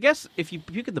 I mean, I guess if you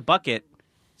puke in the bucket,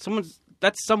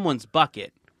 that's someone's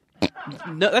bucket.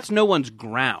 No, that's no one's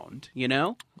ground,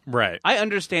 Right. I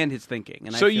understand his thinking.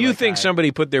 And So I feel you like think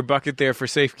somebody put their bucket there for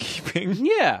safekeeping?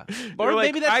 Yeah. Or You're like,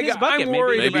 maybe that's his bucket. I'm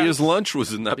worried maybe Maybe his lunch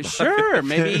was in that bucket. Sure,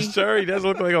 maybe. Sure, he does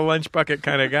look like a lunch bucket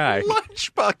kind of guy.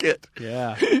 Lunch bucket.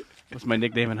 Yeah. was my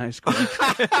nickname in high school. That's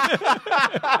why I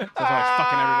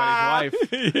was fucking everybody's wife.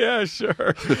 Yeah,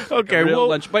 sure. Okay, Real well,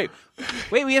 lunch. Wait,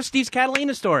 we have Steve's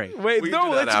Catalina story. wait, We can no,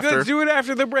 do that let's after. do it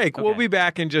after the break. We'll Okay. be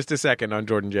back in just a second on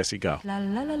Jordan Jesse Go. La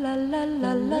la la la la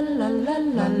la la la la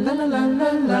la la la.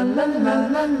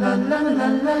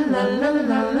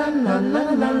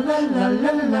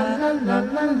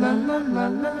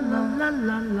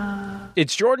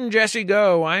 It's Jordan Jesse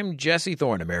Go. I'm Jesse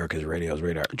Thorne, America's Radio's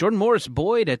Radar. Jordan Morris,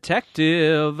 boy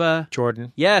detective.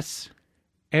 Jordan, Yes.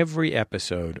 every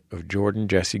episode of Jordan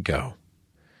Jesse Go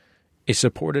is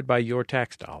supported by your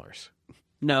tax dollars.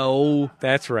 No.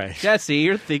 That's right. Jesse,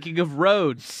 you're thinking of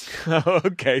roads.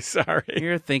 Okay, sorry.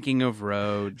 You're thinking of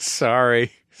roads.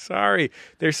 Sorry.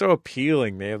 They're so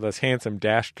appealing. They have those handsome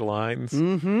dashed lines,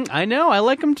 I know. I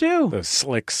like them too. those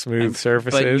slick, smooth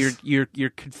surfaces. But you're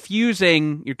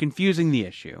confusing the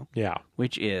issue, Yeah.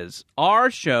 which is our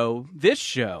show. This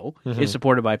show is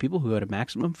supported by people who go to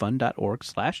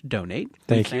MaximumFun.org/donate.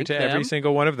 Thank you to every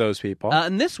single one of those people.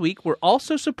 And this week, we're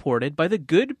also supported by the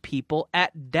good people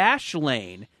at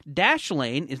Dashlane.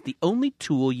 Dashlane is the only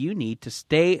tool you need to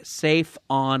stay safe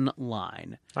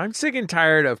online. I'm sick and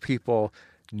tired of people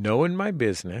knowing my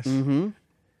business,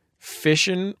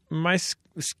 fishing my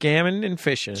scamming and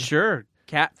fishing, Sure,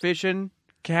 catfishing.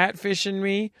 catfishing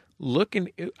me.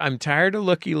 I'm tired of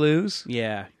looky-loos.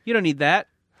 Yeah, you don't need that.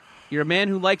 You're a man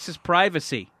who likes his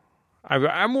privacy.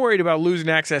 I'm worried about losing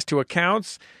access to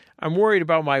accounts. I'm worried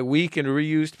about my weak and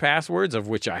reused passwords, of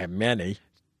which I have many.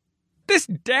 This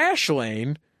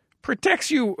Dashlane protects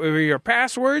you your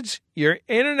passwords, your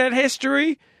internet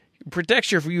history,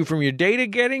 protects you from your data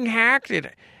getting hacked.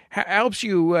 It helps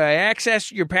you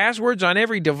access your passwords on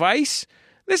every device.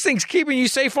 This thing's keeping you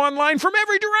safe online from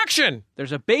every direction.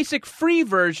 There's a basic free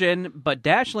version, but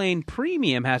Dashlane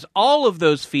Premium has all of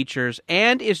those features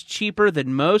and is cheaper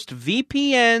than most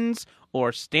VPNs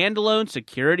or standalone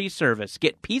security service.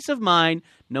 Get peace of mind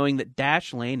knowing that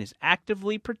Dashlane is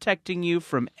actively protecting you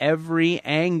from every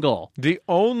angle.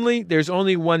 There's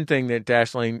only one thing that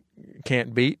Dashlane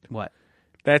can't beat. What?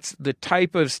 That's the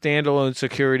type of standalone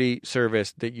security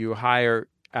service that you hire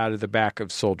out of the back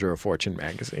of Soldier of Fortune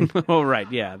magazine. Oh, right.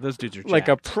 Yeah, those dudes are Like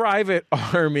a jacked. private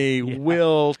army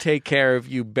will take care of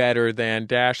you better than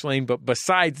Dashlane, but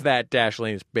besides that,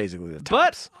 Dashlane is basically the tops.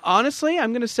 But honestly,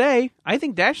 I'm going to say, I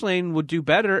think Dashlane would do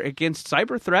better against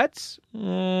cyber threats.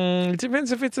 It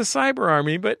depends if it's a cyber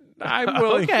army, but I'm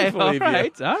willing to believe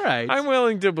you. All right. I'm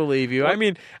willing to believe you. I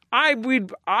mean, I'd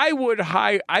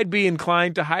be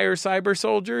inclined to hire cyber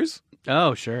soldiers,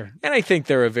 Oh, sure. and I think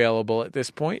they're available at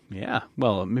this point. Yeah.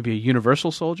 Well, maybe a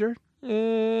universal soldier?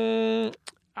 I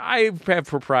have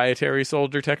proprietary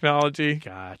soldier technology,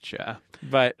 Gotcha.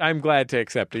 but I'm glad to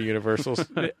accept a universal.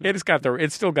 It's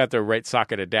still got the right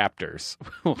socket adapters.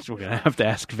 Well, so we're going to have to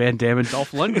ask Van Damme and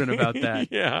Dolph Lundgren about that.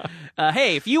 Yeah.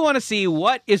 Hey, if you want to see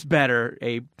what is better,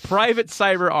 a private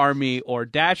cyber army or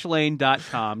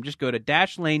Dashlane.com, just go to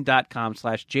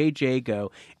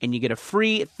Dashlane.com/JJGo and you get a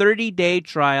free 30-day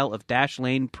trial of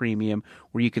Dashlane Premium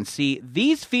where you can see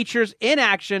these features in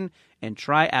action and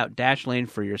try out Dashlane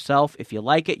for yourself. If you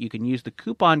like it, you can use the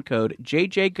coupon code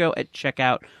JJGO at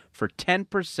checkout for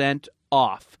 10%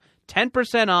 off.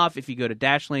 10% off if you go to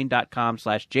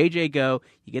Dashlane.com/JJGo.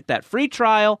 You get that free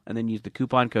trial and then use the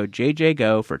coupon code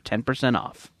JJGO for 10%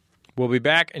 off. We'll be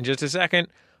back in just a second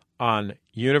on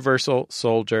Universal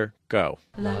Soldier Go.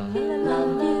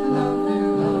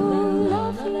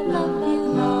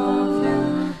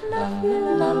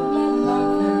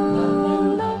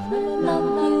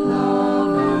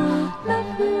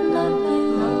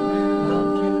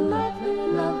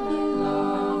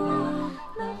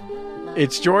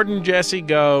 It's Jordan Jesse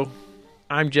Go.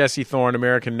 I'm Jesse Thorne,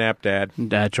 American Nap Dad.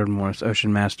 Dad, Jordan Morris,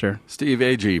 Ocean Master. Steve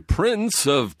Agee, Prince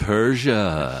of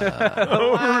Persia.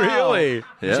 Oh, really?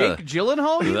 Yeah. Jake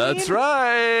Gyllenhaal, you That's mean?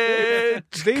 right.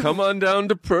 Come on down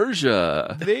to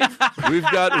Persia. We've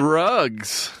got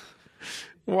rugs.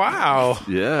 Wow.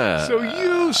 Yeah.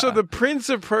 So the Prince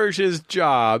of Persia's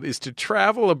job is to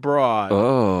travel abroad,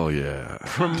 Oh, yeah.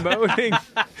 promoting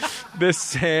the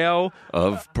sale.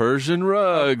 Of Persian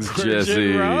rugs, Persian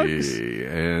Jesse. rugs?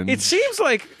 And It seems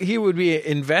like he would be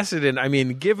invested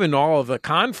in, given all of the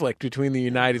conflict between the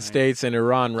United States and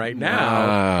Iran right now,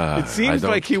 Nah, it seems I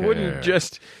don't like he wouldn't care.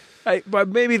 just... but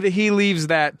maybe he leaves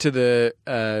that to the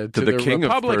king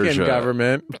of Republican Persia.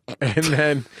 government, and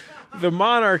then the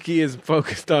monarchy is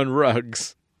focused on rug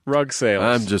sales.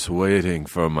 I'm just waiting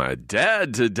for my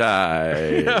dad to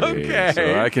die. Okay.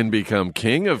 So I can become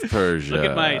king of Persia. Look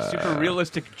at my super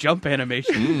realistic jump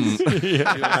animations.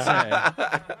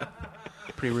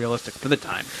 pretty realistic for the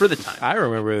time. For the time, I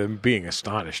remember them being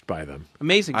astonished by them.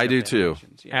 amazing. I jump do too.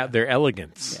 animations, Yeah. At their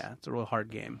elegance. Yeah, it's a real hard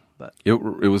game, but It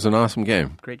was an awesome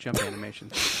game, great jump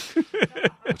animations.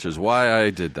 which is why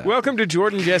I did that. Welcome to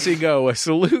Jordan Jesse Go, a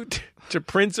salute to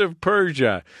Prince of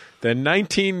Persia, the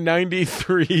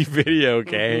 1993 video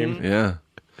game. Yeah.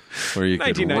 Where you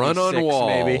could run on 1996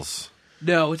 walls. maybe.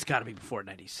 No, it's got to be before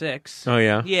 '96. Oh,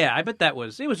 yeah? Yeah, I bet it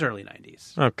was early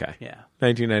 '90s. Okay. Yeah.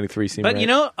 1993 seemed But right. you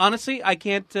know, honestly, I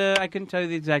couldn't tell you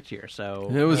the exact year.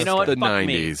 So It was you know what? the Fuck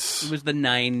me. 90s. It was the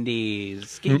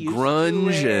 '90s. Get used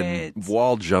Grunge to and it.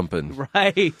 wall jumping.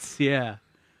 Right? Yeah.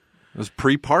 It was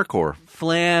pre-parkour.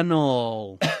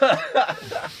 Flannel.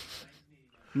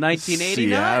 1989.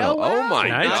 Seattle. wow. Oh, my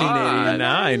God.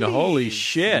 1989. Holy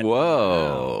shit.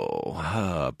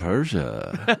 Whoa.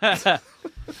 Persia.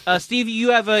 Steve,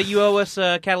 you owe us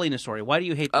a Catalina story. Why do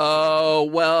you hate this? Oh,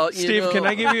 well, Steve, can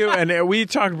I give you and we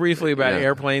talked briefly about Yeah.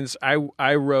 airplanes.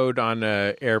 I rode on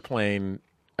an airplane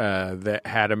that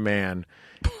had a man,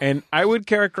 and I would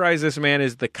characterize this man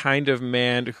as the kind of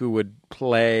man who would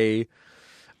play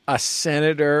a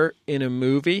senator in a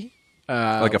movie,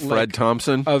 like a Fred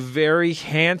Thompson? a very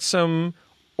handsome,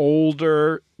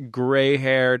 older,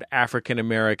 gray-haired African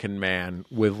American man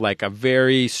with like a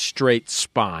very straight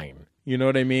spine. You know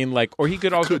what I mean? Like, or he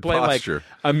could also Good play posture. like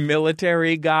a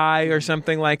military guy or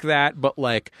something like that, but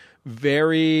like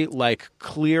very like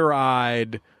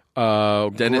clear-eyed,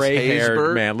 Dennis gray-haired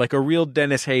Haysbert? man, like a real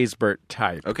Dennis Haysbert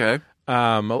type. Okay.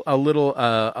 A little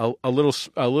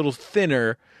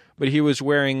thinner, but he was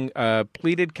wearing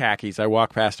pleated khakis. I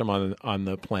walked past him on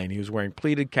the plane. He was wearing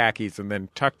pleated khakis, and then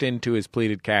tucked into his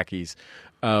pleated khakis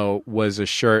was a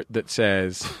shirt that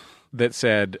said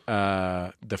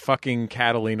the fucking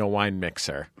Catalina wine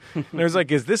mixer. And I was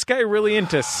like, is this guy really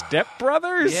into Step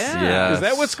Brothers? Yeah. Yes. Is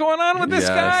that what's going on with this Yes.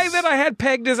 guy that I had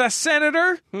pegged as a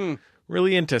senator?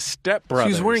 Really into Step Brothers.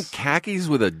 He was wearing khakis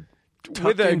with a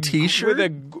tucked-in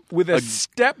T-shirt? with a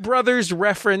Step Brothers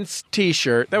reference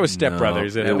T-shirt. That was Step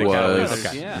Brothers. It I think that was.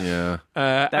 Okay. Yeah. Yeah.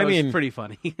 That I was mean, pretty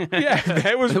funny. yeah,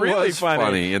 that was It really was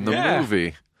funny. in the Yeah.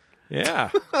 movie. Yeah,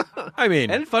 I mean,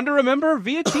 And fun to remember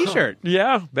via T-shirt.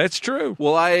 yeah, that's true.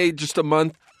 Well, I just a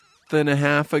month and a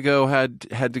half ago had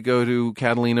to go to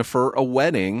Catalina for a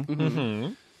wedding.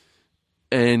 Mm-hmm.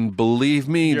 And believe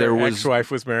me, Your there was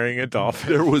ex-wife was marrying a dolphin.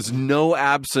 there was no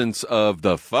absence of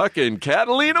the fucking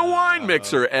Catalina wine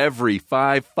mixer every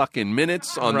 5 fucking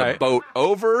minutes on the Right. boat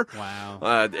over. Wow.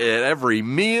 At every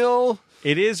meal.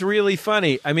 It is really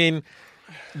funny. I mean,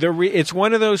 it's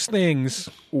one of those things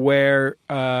where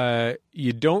I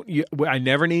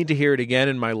never need to hear it again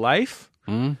in my life,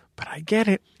 but I get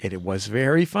it. It was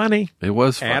very funny. It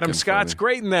was Adam fucking Scott's funny.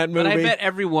 great in that movie. But I bet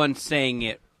everyone saying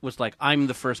it was like, I'm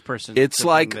the first person. It's to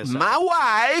like bring this my up.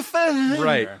 wife,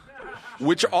 Right.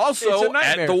 which It's also a at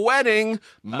nightmare. the wedding,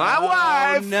 my Oh,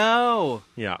 wife. no.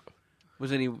 Yeah.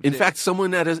 Was any? In fact,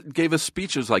 someone that gave a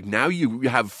speech was like, "Now you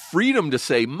have freedom to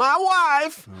say my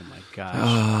wife." Oh my gosh.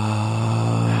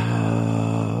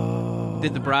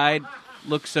 Did the bride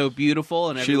look so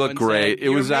beautiful? And She looked everyone great. said, It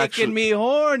was "You're actually- making me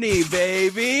horny,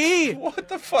 baby." What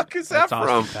the fuck is that That's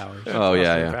Austin Powers. Oh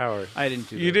yeah. Powers. I didn't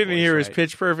do. You the didn't voice hear his right.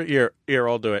 pitch perfect? Here,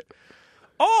 I'll do it.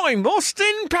 I'm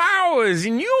Austin Powers,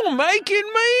 and you're making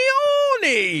me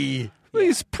horny.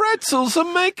 These pretzels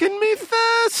are making me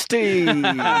thirsty.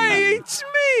 Hey, it's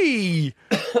me,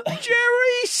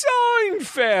 Jerry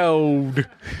Seinfeld.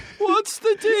 What's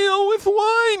the deal with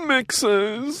wine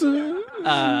mixers?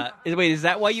 Wait, is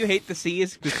that why you hate the sea?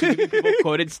 Is because people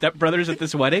quoted Step Brothers at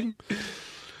this wedding?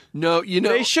 No, you know.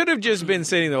 They should have just been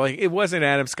sitting there like, it wasn't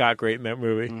Adam Scott great in that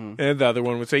movie. And the other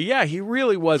one would say, yeah, he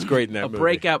really was great in that A movie.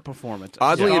 breakout performance.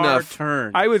 Oddly Star enough,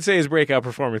 turn. I would say his breakout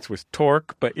performance was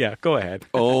Torque, but yeah, go ahead.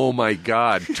 Oh my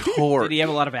God, Torque. Did he have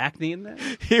a lot of acne in that?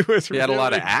 He was He had a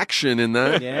lot of really- action in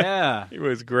that. Yeah. He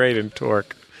was great in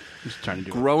Torque. He's trying to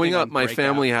do a Growing thing up, on my Breakout.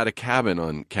 family had a cabin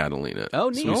on Catalina. Oh,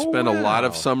 So neat. we Oh, spent a lot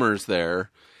of wow. summers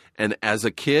there. And as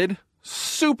a kid,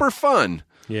 super fun.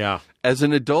 Yeah. As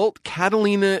an adult,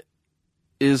 Catalina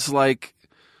is like,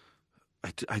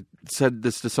 I said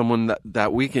this to someone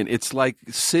that weekend. It's like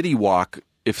City Walk.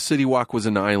 If City Walk was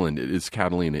an island, it is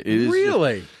Catalina. It is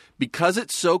Really? because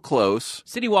it's so close.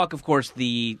 City Walk, of course,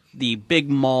 the big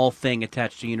mall thing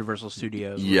attached to Universal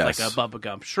Studios. With Yes. like a Bubba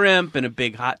Gump shrimp and a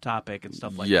big Hot Topic and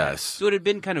stuff like that. Yes. So it had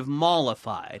been kind of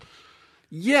mallified.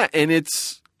 Yeah, and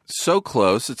it's so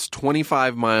close. It's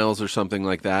 25 miles or something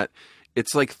like that.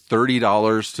 It's like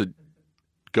 $30 to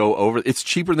go over. It's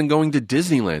cheaper than going to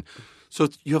Disneyland. So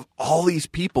you have all these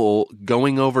people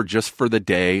going over just for the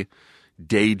day,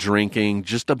 day drinking,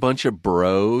 just a bunch of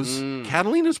bros.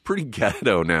 Catalina's pretty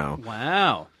ghetto now.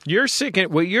 Wow.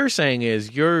 What you're saying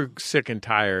is you're sick and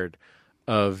tired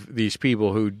of these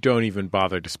people who don't even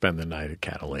bother to spend the night at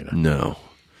Catalina. No.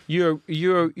 You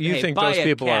think buy those a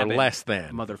people cabin, are less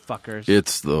than. motherfuckers.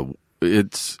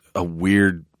 It's a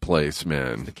weird place,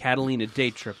 man. The Catalina day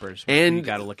trippers. And you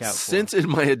got to look out since for. in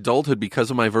my adulthood,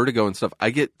 because of my vertigo and stuff, I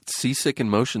get seasick and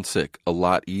motion sick a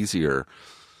lot easier.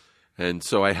 And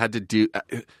so I had to do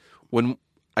when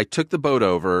I took the boat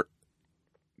over.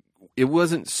 It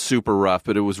wasn't super rough,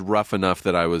 but it was rough enough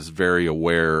that I was very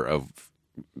aware of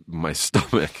my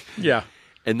stomach. Yeah.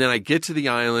 And then I get to the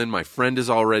island. My friend is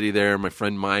already there, my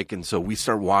friend Mike. And so we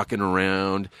start walking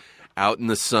around out in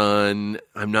the sun.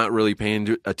 I'm not really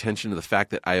paying attention to the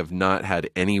fact that I have not had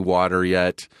any water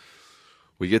yet.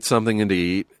 We get something to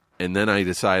eat. And then I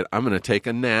decide I'm going to take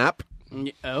a nap.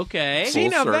 Okay. See,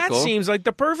 now that circle. seems like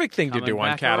the perfect thing to Coming do on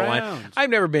back Catalina. around. I've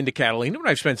never been to Catalina, but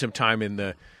I've spent some time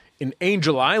in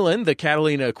Angel Island, the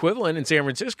Catalina equivalent in San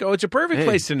Francisco. It's a perfect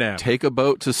place to nap. Take a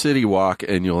boat to City Walk,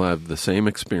 and you'll have the same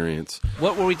experience.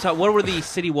 What were What were the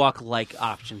City Walk like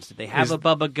options? Did they have a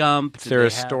Bubba Gump? Is there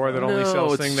a store that only No,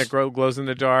 sells it's- things that glows in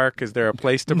the dark? Is there a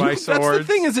place to buy That's swords? the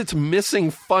thing is it's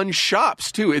missing fun shops,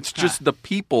 too. It's just the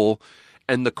people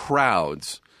and the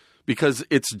crowds because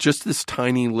it's just this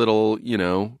tiny little,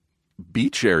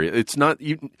 beach area. It's not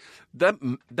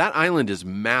that island is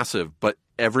massive, but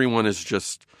everyone is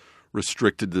just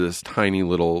restricted to this tiny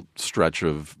little stretch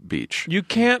of beach. You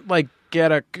can't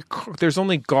get there's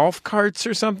only golf carts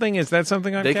or something? Is that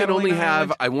something on They can Catalina only have,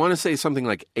 Island? I want to say something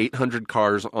like 800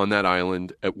 cars on that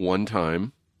island at one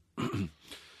time.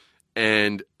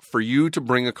 And for you to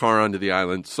bring a car onto the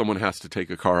island, someone has to take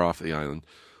a car off the island.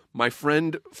 My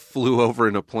friend flew over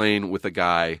in a plane with a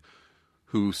guy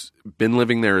who's been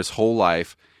living there his whole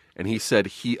life, and he said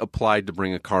he applied to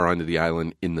bring a car onto the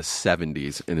island in the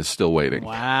 70s and is still waiting.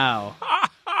 Wow.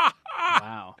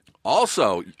 Wow.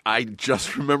 Also, I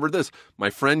just remembered this. My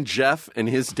friend Jeff and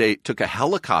his date took a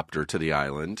helicopter to the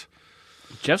island.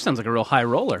 Jeff sounds like a real high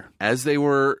roller. As they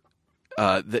were,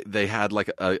 they had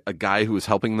like a guy who was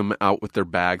helping them out with their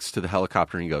bags to the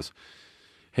helicopter, and he goes,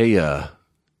 "Hey,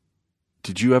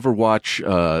 did you ever watch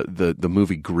the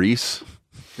movie Grease?"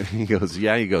 And he goes,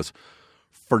 "Yeah." He goes,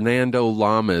 Lorenzo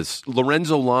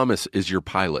Lamas is your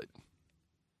pilot.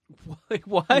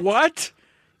 What? What?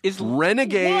 Is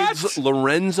Renegades What?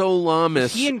 Lorenzo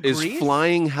Lamas Is he in is Greece?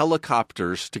 flying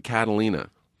helicopters to Catalina.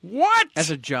 What?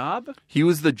 as a job? He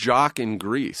was the jock in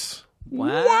Greece.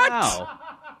 Wow.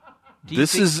 Do you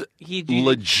This think is do you-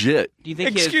 legit. Do you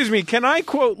think Excuse me, can I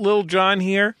quote Lil Jon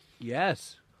here?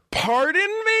 Yes. Pardon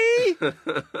me?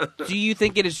 Do you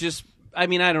think it is just? I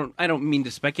mean, I don't mean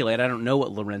to speculate. I don't know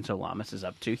what Lorenzo Lamas is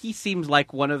up to. He seems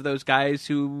like one of those guys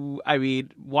who, I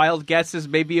mean, wild guess is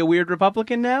maybe a weird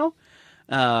Republican now.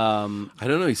 I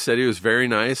don't know. He said he was very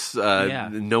nice. Yeah.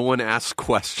 No one asked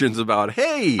questions about,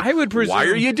 hey, I would presume- why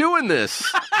are you doing this?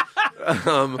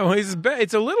 Oh,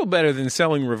 it's a little better than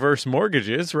selling reverse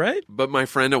mortgages, right? But my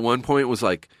friend at one point was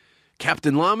like,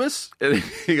 Captain Lamas? And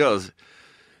he goes,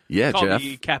 yeah, Call Jeff.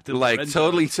 me Captain like, Lorenzo.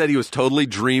 totally said he was totally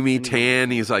dreamy,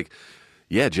 tan. He's like,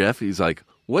 yeah, Jeff. He's like,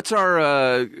 what's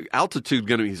our altitude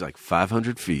going to be? He's like,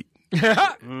 500 feet.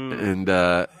 And,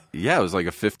 yeah, it was like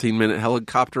a 15-minute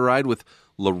helicopter ride with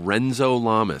Lorenzo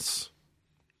Lamas.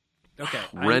 Okay.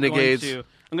 Renegades.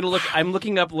 I'm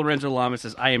looking up Lorenzo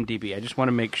Lamas' IMDb. I just want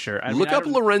to make sure. I Look mean, I up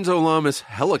don't- Lorenzo Lamas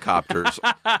helicopters.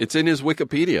 It's in his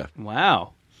Wikipedia.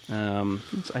 Wow.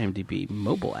 This IMDb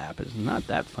mobile app is not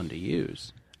that fun to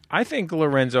use. I think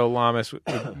Lorenzo Lamas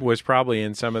was probably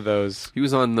in some of those. He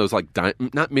was on those like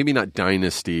maybe not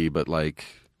Dynasty, but like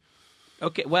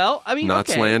Okay. Well, I mean,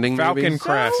 Knots okay. Landing, Falcon maybe?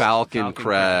 Crest. Falcon Falcon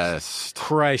Crest.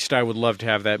 Christ, I would love to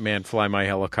have that man fly my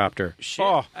helicopter. Shit.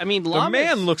 Oh, I mean, the Lamas,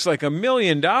 man looks like $1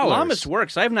 million. Lamas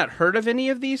works. I have not heard of any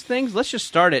of these things. Let's just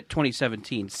start at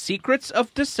 2017. Secrets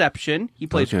of Deception. He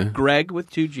plays Okay. Greg with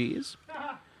 2 G's.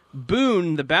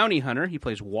 Boone, the bounty hunter. He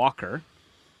plays Walker.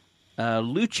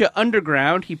 Lucha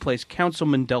Underground. He plays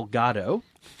Councilman Delgado.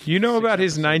 You know about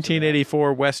his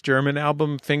 1984 West German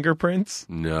album Fingerprints?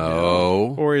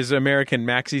 No. Or his American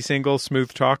maxi single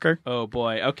Smooth Talker? Oh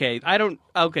boy. Okay. I don't.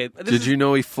 Okay. Did you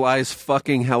know he flies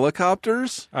fucking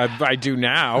helicopters? I do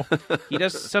now. He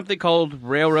does something called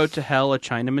Railroad to Hell: A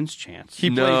Chinaman's Chance.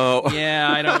 No.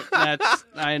 Yeah, I don't. That's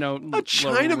I don't. A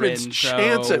Chinaman's Lorenzo.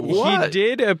 Chance at what? He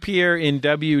did appear in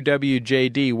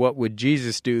WWJD, What Would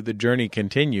Jesus Do? The Journey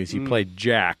Continues. He played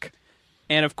Jack.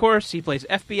 And of course, he plays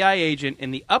FBI agent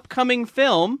in the upcoming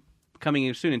film,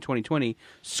 coming soon in 2020,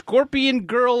 Scorpion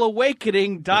Girl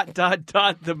Awakening. ...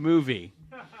 The movie.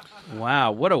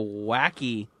 Wow, what a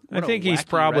wacky I think he's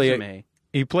probably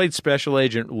he played Special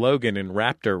Agent Logan in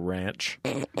Raptor Ranch.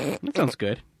 That sounds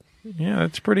good. Yeah,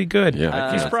 that's pretty good.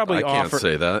 Yeah, he's probably I can't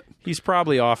say that. He's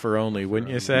probably offer only,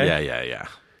 wouldn't you say? Yeah.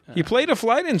 He played a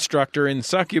flight instructor in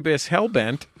Succubus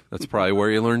Hellbent. That's probably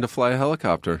where you learned to fly a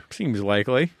helicopter. Seems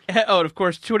likely. Oh, and of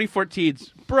course,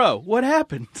 2014's Bro, what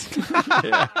happened? Plays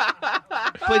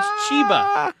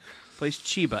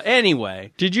Chiba.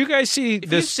 Anyway. Did you guys see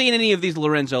If you've seen any of these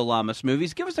Lorenzo Lamas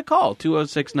movies, give us a call,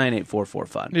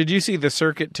 206-9844-FUN. Did you see The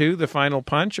Circuit 2, The Final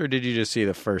Punch, or did you just see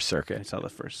The First I Circuit? saw the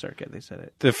first circuit. They said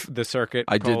it. The Circuit,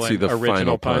 I did see the original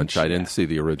Final Punch. I didn't see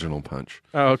the original Punch.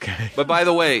 Oh, okay. But by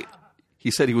the way, he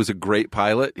said he was a great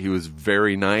pilot. He was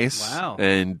very nice. Wow.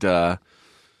 And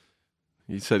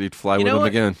he said he'd fly with him what?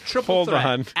 again. Triple Hold threat.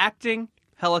 on. Acting,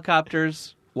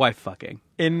 helicopters, wife fucking.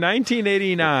 In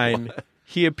 1989,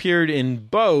 he appeared in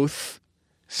both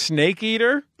Snake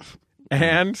Eater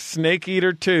and Snake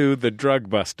Eater 2, The Drug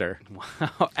Buster.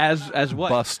 As what?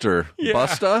 Buster. Yeah.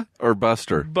 Busta or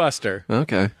Buster? Buster.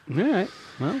 Okay. All right.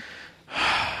 Well,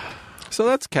 So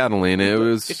that's Catalina.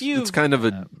 It's kind of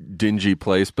a dingy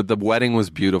place, but the wedding was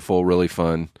beautiful, really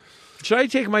fun. Should I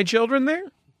take my children there?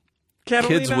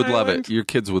 Catalina Kids would love Island? it. Your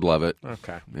kids would love it.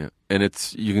 Okay. Yeah. And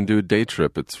you can do a day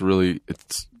trip. It's a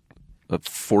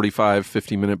 45,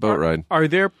 50-minute boat ride. Are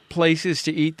there places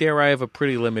to eat there? I have a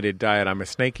pretty limited diet. I'm a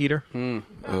snake eater.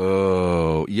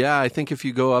 Oh, yeah. I think if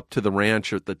you go up to the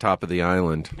ranch at the top of the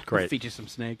island, Great. feed you some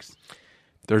snakes.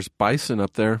 there's bison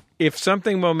up there. If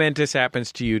something momentous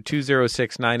happens to you,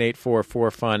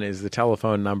 206-9844-FUN is the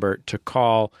telephone number to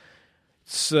call.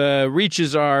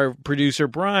 Reaches our producer,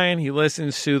 Brian. He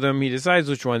listens to them. He decides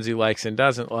which ones he likes and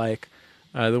doesn't like.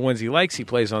 The ones he likes, he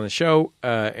plays on the show,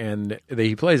 and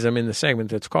he plays them in the segment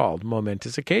that's called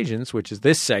Momentous Occasions, which is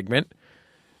this segment.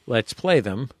 Let's play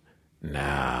them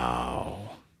now.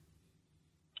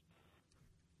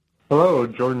 Hello,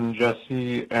 Jordan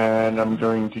Jesse, and I'm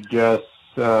going to guess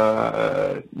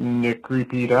Nick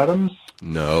Repeat Adams.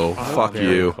 No, fuck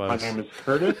very you. close. My name is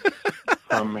Curtis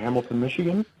from Hamilton,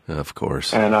 Michigan, Of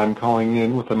course. and I'm calling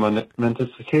in with a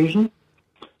momentous occasion.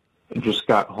 I just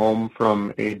got home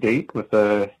from a date with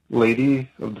a lady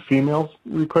of the female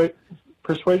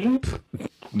persuasion.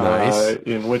 Nice.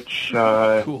 In which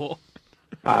Cool.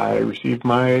 I received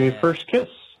my first kiss.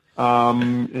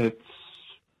 It's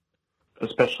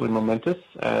especially momentous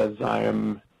as I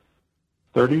am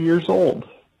 30 years old.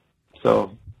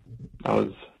 So that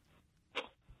was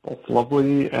both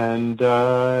lovely and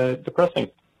depressing,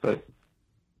 but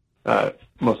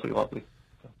mostly lovely.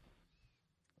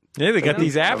 Yeah, they got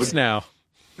these apps now.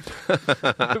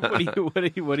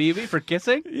 What do you mean for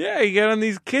kissing? Yeah, you get on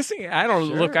these kissing.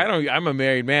 I'm a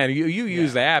married man. You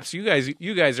use the apps.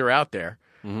 You guys are out there.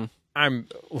 Mm-hmm. I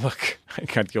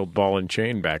got the old ball and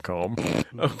chain back home.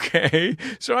 Okay,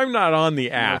 so I'm not on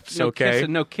the apps. Okay,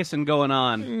 No kissing going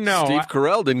on. no, Steve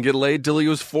Carell didn't get laid till he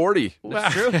was 40.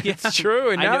 That's true. Yeah. It's true,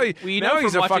 and I now, know- we know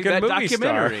he's from a watching fucking that movie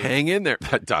star. documentary. Hang in there.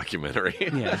 That documentary.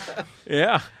 Yeah.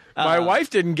 Yeah. My wife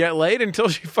didn't get laid until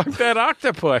she fucked that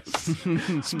octopus.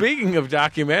 Speaking of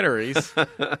documentaries,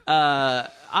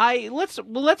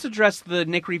 Let's address the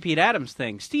Nick Repeat Adams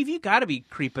thing. Steve, you got to be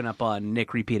creeping up on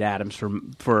Nick Repeat Adams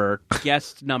for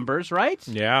guest numbers, right?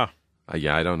 yeah.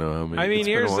 Yeah, I don't know how many. I mean, it's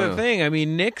been a here's the while. thing. I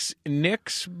mean, Nick's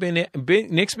been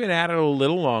at it a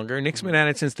little longer. Nick's been at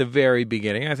it since the very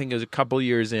beginning. I think it was a couple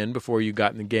years in before you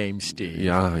got in the game, Steve.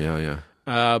 Yeah.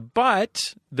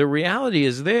 But the reality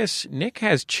is this: Nick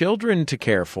has children to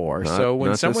care for. So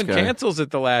when not someone this guy. cancels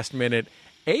at the last minute,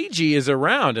 Agee is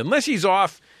around unless he's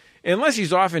off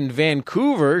in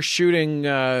Vancouver shooting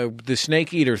the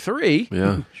Snake Eater 3.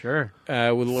 Yeah. Sure.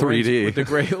 With 3D. with the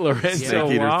great Lorenzo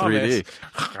Snake Eater Lamas. 3D.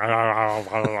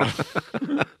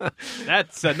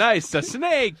 That's a nice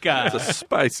snake. It's a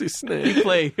spicy You snake.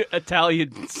 play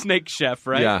Italian snake chef,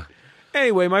 right? Yeah.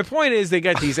 Anyway, my point is they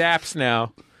got these apps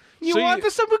now. You So want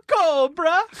some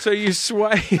cobra? So you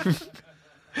swipe.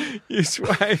 You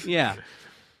swipe. Yeah.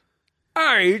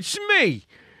 Hey, it's me,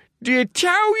 the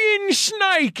Italian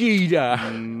Snake Eater.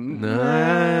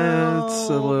 No, it's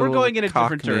a little We're going in a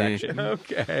different cockney. direction.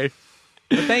 Okay.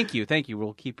 But thank you.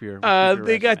 We'll keep your.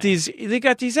 They got these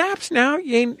apps now.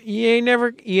 You ain't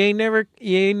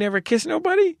never kiss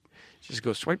nobody. Just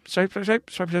go swipe. Do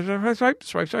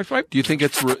you think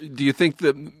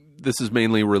that this is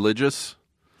mainly religious?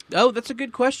 Oh, that's a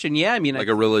good question. Yeah, I mean, Like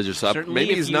a religious up? certainly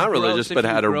Maybe if he's you not grow- religious, if but you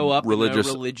had a grow up religious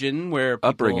in a religion where people,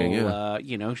 upbringing, yeah.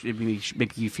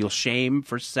 make you feel shame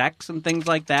for sex and things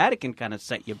like that. It can kind of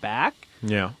set you back.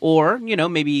 Yeah. Or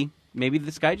maybe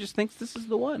this guy just thinks this is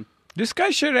the one. This guy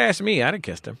should have asked me. I'd have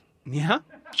kissed him. Yeah,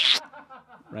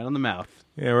 right on the mouth.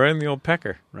 Yeah, right in the old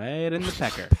pecker. Right in the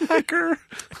pecker. Pecker.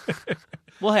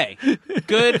 Well, hey,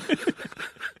 good.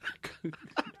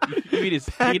 You mean his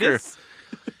penis?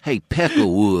 Hey,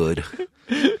 Peckerwood.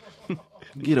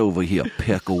 Get over here, I want to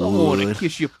Peckerwood.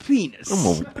 kiss your penis.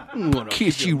 I'm gonna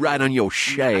kiss you right on your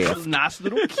shaft, Nice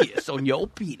little kiss on your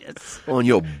penis. on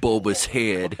your bulbous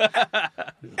head.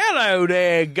 Hello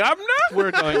there, Governor.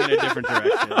 We're going in a different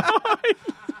direction.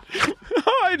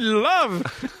 I'd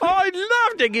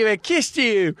love to give a kiss to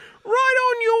you right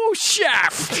on your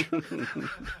shaft.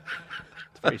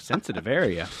 It's a very sensitive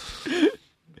area.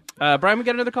 Brian, we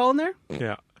got another call in there?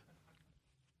 Yeah.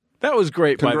 That was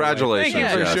great, by the way. Congratulations, Thank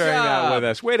you for yes. sharing that with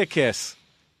us. Way to kiss.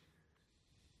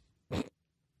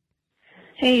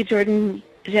 Hey, Jordan,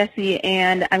 Jesse,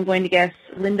 and I'm going to guess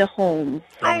Linda Holmes.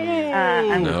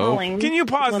 I'm No. calling. Can you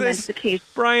pause to lament this? the case.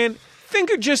 Brian,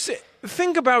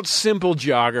 think about simple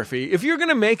geography. If you're going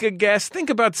to make a guess, think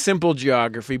about simple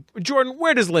geography. Jordan,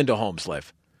 where does Linda Holmes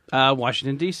live?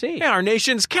 Washington, D.C. Yeah, our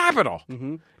nation's capital.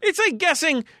 Mm-hmm. It's like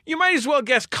guessing, you might as well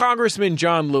guess Congressman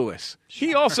John Lewis.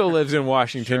 He also lives in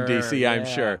Washington, Sure, D.C., I'm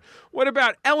yeah. sure. What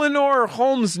about Eleanor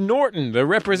Holmes Norton, the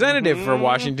representative for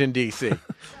Washington, D.C.?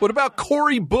 What about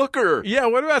Cory Booker? Yeah,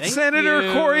 what about Thank Senator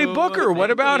you. Cory Booker? What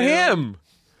Thank about you. him?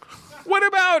 What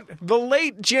about the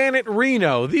late Janet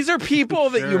Reno? These are people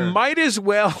that you Sure. might as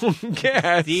well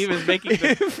guess. Steve is making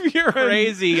the if you're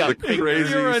crazy,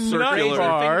 crazy you're a nut circular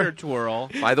bar. finger twirl.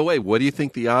 By the way, what do you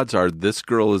think the odds are this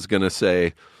girl is going to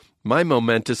say, my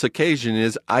momentous occasion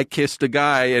is I kissed a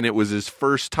guy and it was his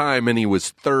first time and he was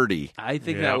 30. I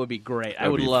think Yeah. that would be great. I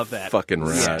That'd would be love that. fucking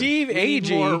rad. Steve We need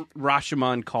Agee. more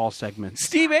Rashomon call segments.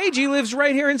 Steve Agee lives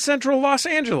right here in central Los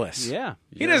Angeles. Yeah.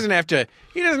 He doesn't have to.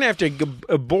 He doesn't have to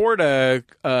board a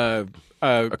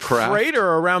craft? freighter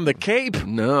around the Cape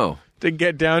No. to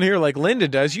get down here like Linda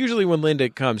does. Usually, when Linda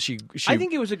comes, she I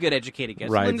think it was a good educated guess.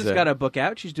 Rides Linda's it. got a book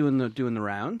out. She's doing the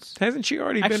rounds. hasn't she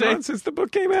already been Actually- on since the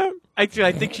book came out? Actually,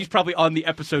 I think she's probably on the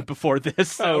episode before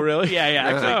this. So. Oh, really? Yeah, yeah.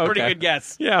 Actually, Oh, pretty okay. good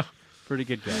guess. Yeah, Pretty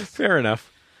good guess. fair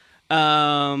enough.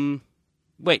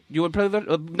 Wait, you would play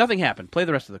the nothing happened. Play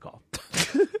the rest of the call.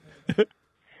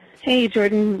 Hey,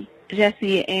 Jordan,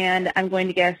 Jesse, and I'm going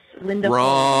to guess Linda Holmes.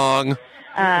 Wrong.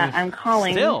 I'm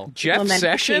calling. Still. to Jeff lament the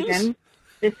Sessions? occasion.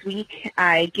 This week,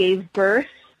 I gave birth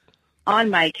on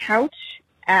my couch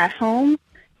at home,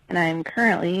 and I'm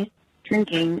currently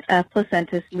drinking a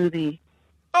placenta smoothie.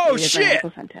 Oh made of my own shit!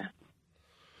 Placenta.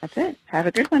 That's it. Have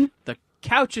a good one. The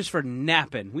couch is for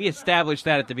napping. We established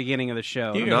that at the beginning of the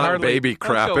show. You can Not hardly- baby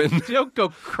crapping. Don't go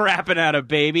crapping out a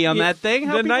baby on that thing.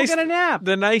 How the people nice, gonna nap?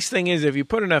 The nice thing is, if you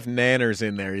put enough nanners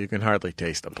in there, you can hardly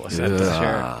taste the placenta.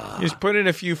 Yeah. You just put in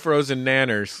a few frozen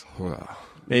nanners,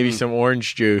 maybe some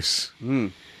orange juice.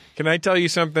 Can I tell you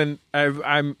something?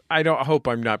 I don't hope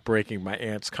I'm not breaking my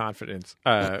aunt's confidence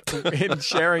in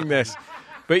sharing this,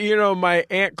 but you know, my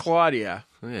Aunt Claudia,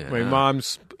 Yeah. my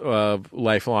mom's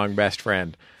lifelong best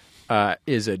friend,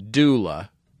 is a doula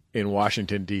in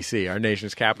Washington, D.C., our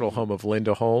nation's capital, home of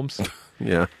Linda Holmes.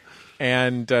 Yeah.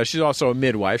 And she's also a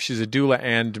midwife. She's a doula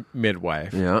and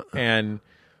midwife. Yeah. And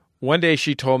one day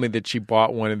she told me that she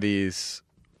bought one of these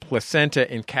placenta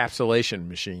encapsulation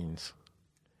machines.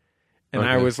 And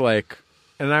I Okay. was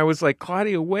like,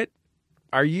 Claudia, what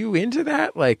are you into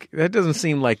that? Like, that doesn't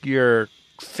seem like your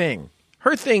thing.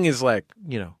 Her thing is like,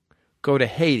 you know, go to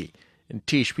Haiti and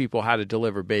teach people how to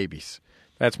deliver babies.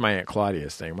 That's my Aunt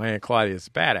Claudia's thing. My Aunt Claudia's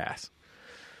badass.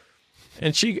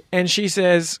 And she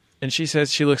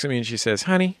looks at me and she says,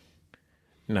 honey,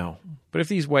 no. But if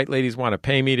these white ladies want to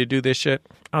pay me to do this shit,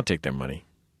 I'll take their money.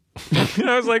 And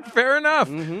I was like, fair enough.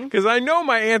 Because I know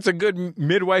my aunt's a good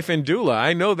midwife and doula.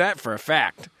 I know that for a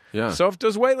fact. Yeah. So if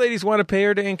those white ladies want to pay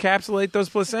her to encapsulate those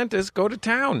placentas, go to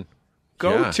town.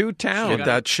 Go Yeah. to town. Get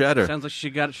that cheddar. Sounds like she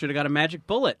should have got a magic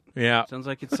bullet. Yeah. Sounds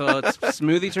like it's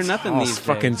smoothies or nothing Oh, these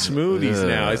fucking days. smoothies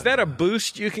now. Is that a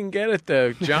boost you can get at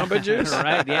the Jamba Juice?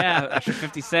 Right? Yeah, extra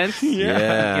 50 cents.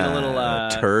 Yeah. Get a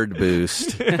little. Turd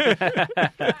boost.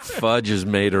 Fudge is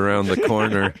made around the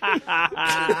corner.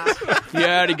 You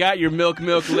already got your milk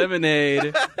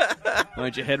lemonade. Why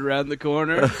don't you head around the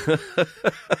corner?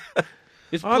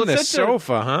 It's On the placenta-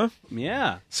 sofa, huh?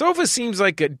 Yeah, Sofa seems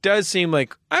like it does seem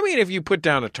like, I mean, if you put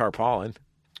down a tarpaulin,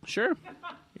 sure.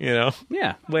 you know,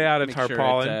 Yeah. lay out a Make sure it,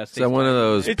 tarpaulin. Is that one of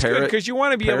those It's good because you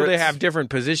want to be able to parrots? have different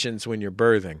positions when you're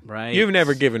birthing. Right. You've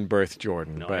never given birth,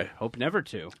 Jordan, No, I but hope never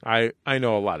to. I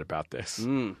know a lot about this.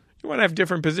 You want to have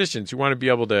different positions. You want to be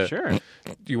able to. Sure.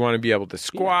 You want to be able to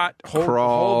squat,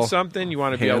 Crawl, hold something. You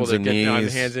want to be able hands to and get on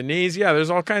knees. hands and knees. Yeah, there's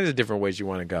all kinds of different ways you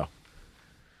want to go.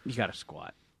 You got to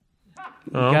squat.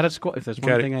 Oh. You got to squat. If there's one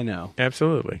gotta- thing I know,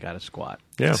 Absolutely. you got to squat.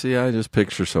 Yeah. See, I just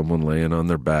picture someone laying on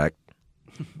their back,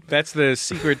 That's the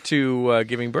secret to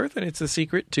giving birth, and it's the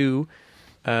secret to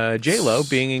J-Lo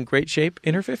being in great shape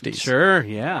in her 50s. Sure,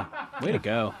 yeah. Way to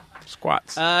go.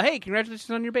 Squats. Hey,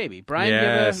 congratulations on your baby. Brian,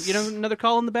 Yes. you have another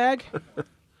call in the bag?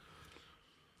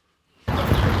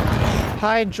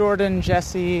 Hi, Jordan,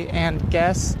 Jesse, and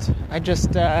guest. I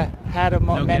just had a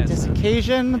momentous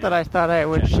occasion that I thought I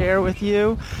would share with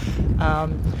you.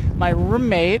 My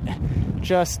roommate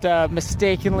just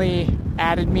mistakenly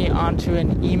added me onto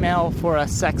an email for a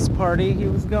sex party he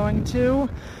was going to.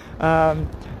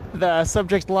 The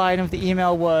subject line of the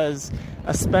email was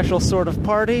a special sort of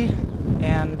party,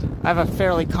 and I have a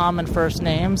fairly common first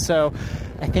name, so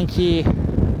I think he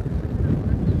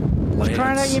was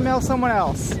trying to email someone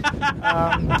else.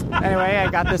 Anyway, I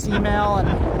got this email, and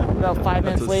about 5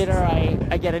 minutes later,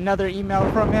 I get another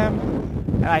email from him,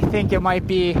 and I think it might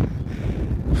be,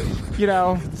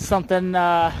 something...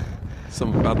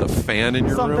 Something about the fan in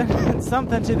your room?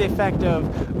 Something to the effect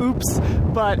of, oops,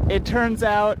 but it turns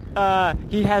out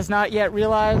he has not yet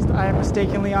realized I am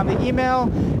mistakenly on the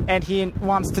email, and he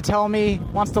wants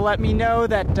to let me know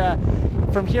that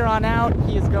from here on out,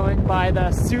 he is going by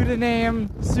the pseudonym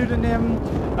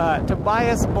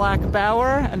Tobias Black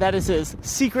Bauer, and that is his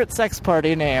secret sex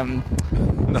party name.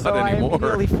 Not so anymore. I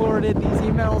immediately forwarded these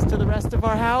emails to the rest of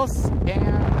our house,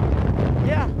 and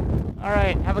yeah. All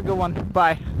right, have a good one.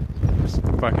 Bye.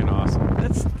 Fucking awesome.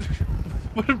 That's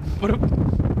what a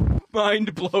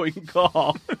mind-blowing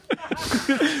call.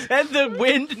 And the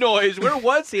wind noise. Where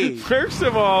was he? First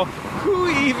of all, who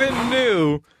even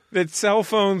knew that cell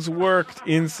phones worked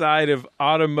inside of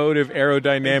automotive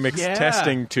aerodynamics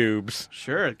testing tubes?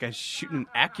 Sure, the guy's shooting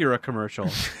an Acura commercial.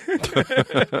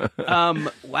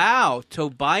 Wow,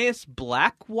 Tobias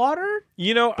Blackwater?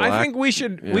 I think we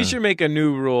should make a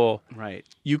new rule. Right.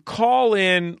 You call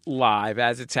in live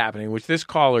as it's happening, which this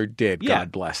caller did. Yeah.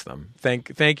 God bless them.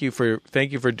 Thank you for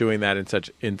doing that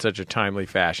in such a timely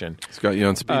fashion. It's got you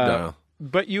on speed dial.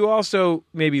 But you also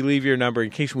maybe leave your number in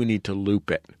case we need to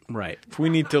loop it. Right. If we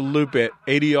need to loop it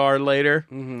ADR later,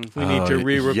 if we need to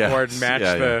re-record and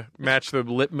match the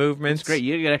lip movements. It's great.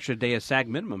 You get an extra day of SAG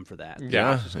minimum for that.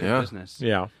 Yeah. It's good business.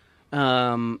 Yeah.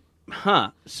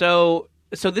 So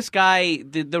this guy,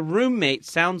 the roommate,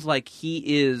 sounds like he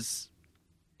is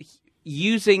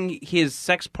using his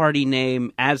sex party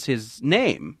name as his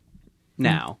name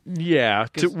now. Yeah.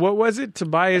 What was it?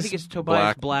 Tobias? I think it's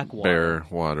Tobias Blackwater. Bear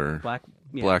water. Black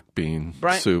bean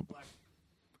soup.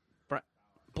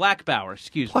 Black Bauer,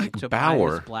 excuse me. Black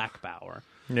Bauer. Black Bauer.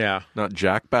 Yeah. Not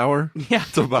Jack Bauer? Yeah.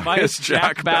 Tobias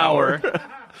Jack Bauer.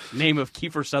 Name of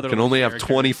Kiefer Sutherland. Can only have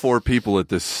 24 people at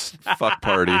this fuck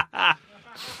party.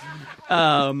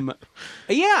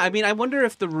 Yeah, I mean, I wonder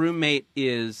if the roommate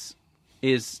is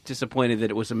disappointed that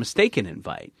it was a mistaken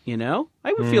invite, I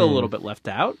would feel a little bit left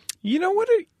out. You know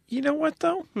what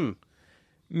though?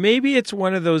 Maybe it's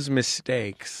one of those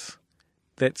mistakes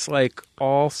that's like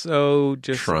also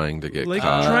just trying to get like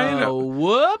caught.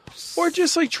 Whoops. Or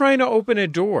just like trying to open a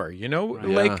door,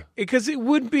 like because it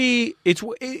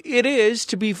is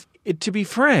to be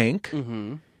frank.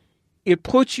 Mm-hmm. It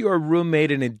puts your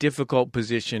roommate in a difficult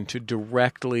position to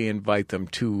directly invite them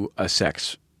to a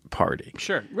sex party.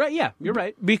 Sure. Right. Yeah, you're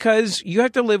right. Because you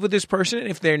have to live with this person, and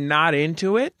if they're not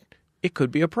into it, it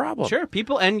could be a problem. Sure.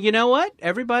 People, and you know what?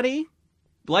 Everybody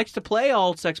likes to play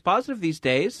all sex positive these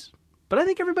days, but I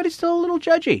think everybody's still a little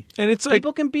judgy. And it's like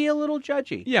people can be a little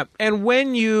judgy. Yeah. And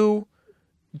when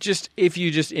if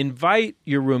you just invite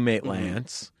your roommate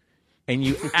Lance, and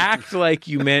you act like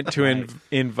you meant to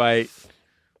invite,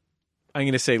 I'm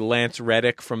going to say Lance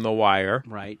Reddick from The Wire,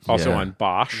 right? Also on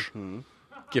Bosch,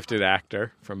 gifted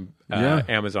actor from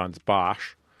Amazon's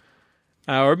Bosch,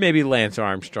 or maybe Lance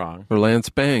Armstrong or Lance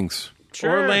Bangs,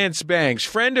 or Lance Bangs,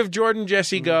 friend of Jordan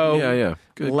Jesse Go. Yeah,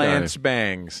 good Lance guy.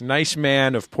 Bangs, nice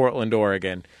man of Portland,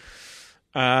 Oregon.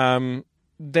 Then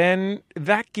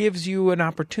that gives you an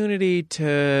opportunity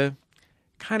to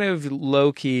kind of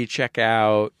low key check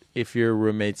out if your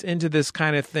roommate's into this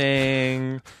kind of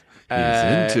thing. He's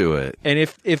into it. And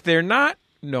if they're not,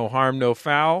 no harm, no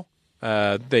foul.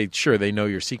 They know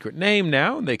your secret name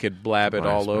now. They could blab it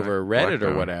all over Reddit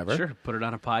or whatever. Sure, put it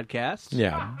on a podcast.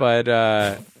 Yeah, but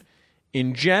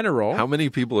in general, how many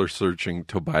people are searching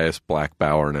Tobias Black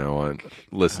Bauer now on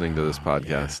listening to this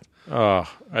podcast?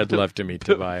 Oh, I'd love to meet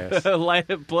Tobias.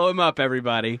 Blow him up,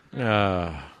 everybody.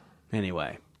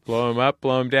 Anyway. Blow him up,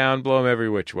 blow him down, blow him every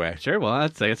which way. Sure, well, I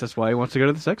guess that's why he wants to go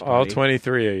to the sex party. All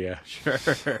 23 of you. Sure.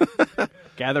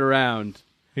 Gather around.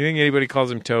 You think anybody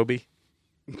calls him Toby?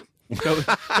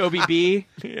 Toby B?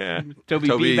 Yeah. Toby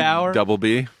B. Bauer? Double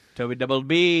B? Toby Double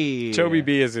B. Toby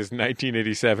B is his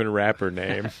 1987 rapper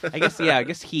name. I guess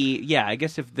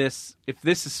if this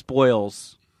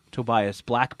spoils Tobias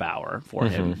Blackbauer for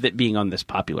him, that being on this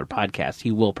popular podcast,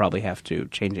 he will probably have to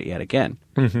change it yet again.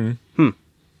 Mm-hmm. Well,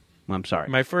 I'm sorry.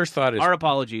 My first thought is... Our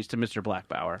apologies to Mr.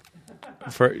 Blackbauer.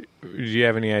 Do you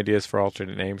have any ideas for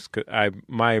alternate names?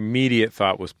 My immediate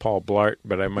thought was Paul Blart,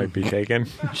 but I might be taken.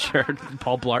 Sure.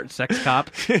 Paul Blart, sex cop.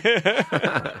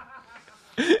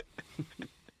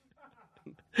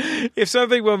 If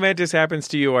something momentous happens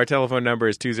to you, our telephone number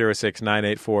is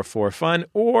 206-984-4FUN,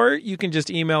 or you can just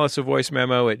email us a voice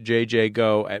memo at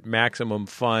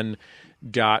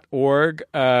jjgo@maximumfun.org.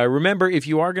 Remember, if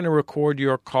you are going to record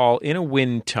your call in a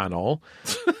wind tunnel,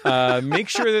 make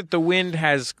sure that the wind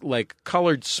has like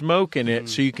colored smoke in it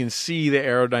so you can see the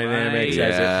aerodynamics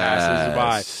as it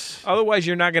passes by. Otherwise,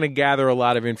 you're not going to gather a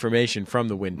lot of information from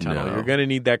the wind tunnel. No. You're going to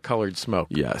need that colored smoke.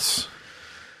 Yes.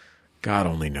 God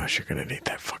only knows you're going to need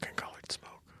that fucking colored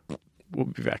smoke. We'll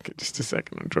be back in just a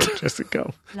second on Jordan Jesse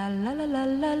Go. La la la la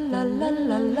la la la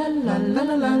la la la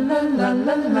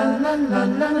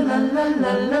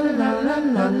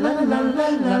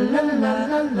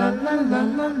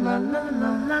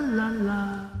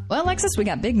la. Well, Alexis, we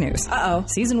got big news. Uh-oh.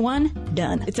 Season 1,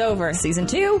 done. It's over. Season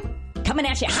 2, coming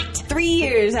at you hot. 3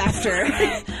 years after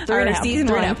our season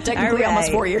 1. Technically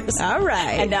almost 4 years. All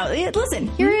right. And now, listen,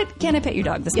 here at Can I Pet Your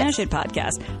Dog, the Smash Hit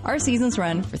podcast, our seasons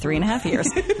run for 3.5 years.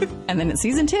 And then in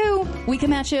season 2, we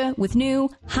come at you with new,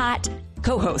 hot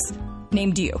co-hosts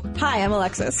named you. Hi, I'm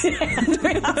Alexis. And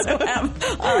we also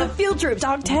have Field Trip.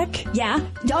 Dog tech. Yeah.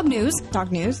 Dog news.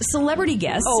 Dog news. Celebrity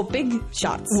guests. Oh, big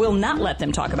shots. Will not let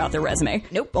them talk about their resume.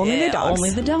 Nope, only the dogs.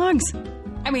 Only the dogs.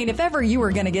 I mean, if ever you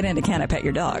were going to get into Can I Pet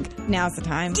Your Dog, Now's the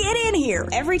time. get in here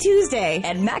Every Tuesday.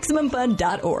 at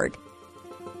MaximumFun.org.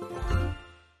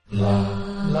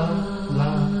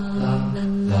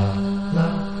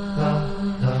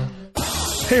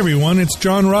 Hey everyone, it's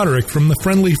John Roderick from the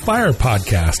Friendly Fire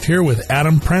podcast, here with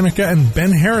Adam Pranica and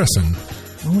Ben Harrison.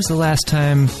 When was the last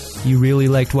time you really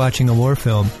liked watching a war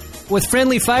film? With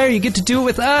Friendly Fire, you get to do it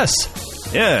with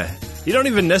us. Yeah, you don't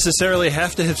even necessarily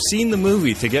have to have seen the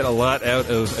movie to get a lot out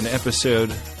of an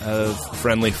episode of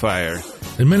Friendly Fire.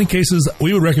 In many cases,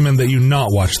 we would recommend that you not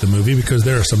watch the movie because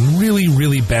there are some really,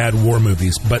 really bad war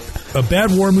movies, but a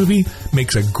bad war movie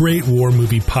makes a great war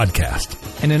movie podcast.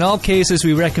 And in all cases,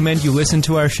 we recommend you listen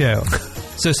to our show.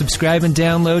 So subscribe and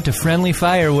download to Friendly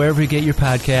Fire wherever you get your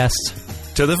podcasts.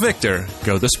 To the victor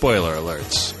go the spoiler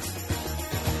alerts.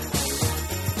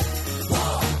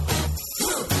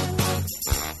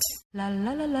 La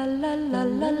la la la la la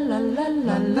la la la la.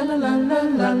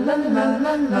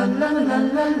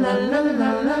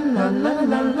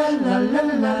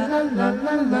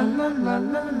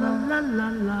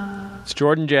 It's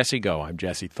Jordan Jesse Go. I'm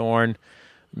Jesse Thorne,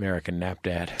 American Nap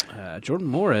Dad. Jordan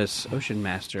Morris, Ocean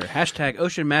Master. Hashtag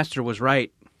Ocean Master was right.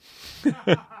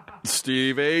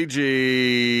 Steve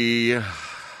Agee.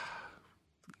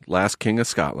 Last King of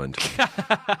Scotland.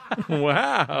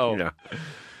 Wow. Yeah.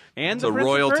 And It's the a Prince of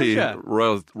royalty Persia.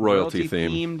 royalty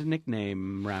theme. Themed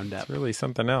nickname roundup. It's really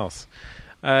something else.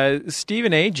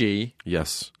 Stephen Agee.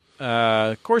 Yes.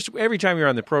 Of course, every time you're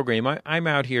on the program, I'm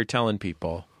out here telling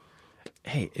people,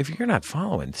 hey, if you're not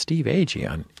following Steve Agee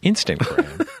on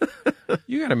Instagram,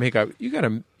 you gotta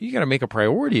make a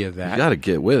priority of that. You got to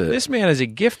get with it. This man is a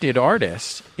gifted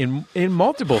artist in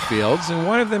multiple fields, and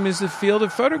one of them is the field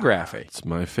of photography. It's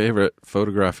my favorite.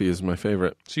 Photography is my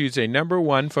favorite. So you'd say number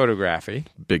 1, photography.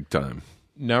 Big time.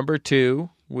 Number 2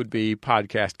 would be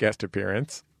podcast guest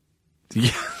appearance.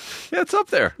 Yeah, it's up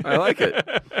there. I like it.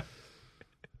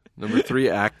 Number 3,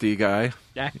 acty guy.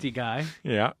 Acty guy.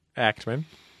 Yeah, Actman.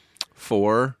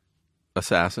 4,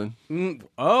 assassin.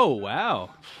 Oh, wow.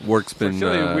 Work's been It's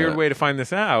really a weird way to find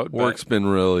this out. Work's been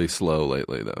really slow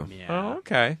lately, though. Yeah. Oh,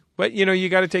 okay. But, you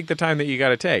got to take the time that you got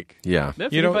to take. Yeah.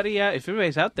 If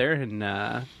anybody's out there and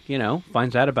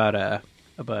finds out about a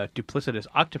duplicitous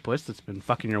octopus that's been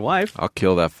fucking your wife, I'll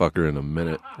kill that fucker in a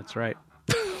minute. that's right.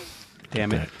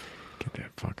 Damn it. Get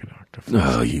that fucking octopus.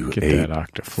 Oh, you Get ate that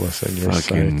octopus in your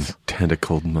fucking sights.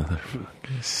 tentacled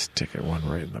motherfucker. Stick it one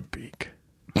right in the beak.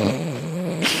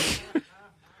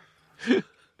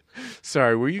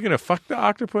 Sorry, were you going to fuck the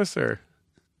octopus or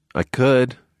I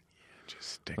could. just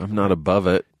stick I'm not above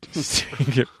it.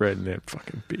 stick it right in that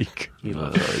fucking beak?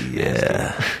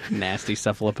 Yeah. Nasty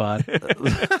cephalopod. I don't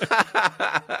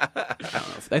know.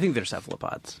 I think they're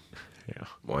cephalopods. Yeah.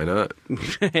 Why not?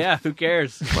 Yeah, who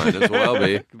cares? Might as well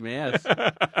be. Yes.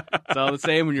 It's all the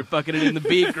same when you're fucking it in the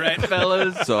beak, right,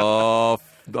 fellas? It's all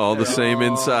All the same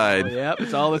inside. Yep,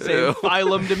 it's all the same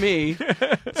phylum to me.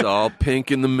 It's all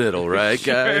pink in the middle, right,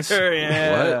 guys? Sure,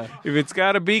 yeah. What? If it's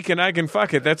got a beak and I can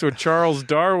fuck it, that's what Charles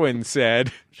Darwin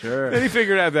said. Sure. Then he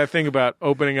figured out that thing about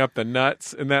opening up the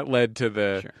nuts, and that led to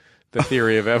the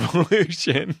theory of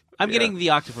evolution. I'm getting the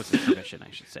octopus's permission,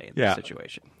 I should say, in this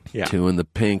situation. Yeah. 2 in the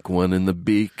pink, 1 in the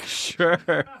beak. Sure.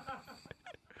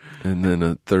 And then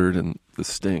a third in the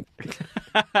stink.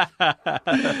 They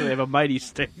have a mighty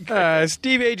stink.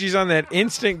 Steve Agee's on that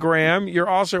Instagram. You're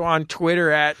also on Twitter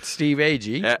at Steve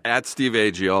Agee. At Steve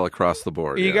Agee all across the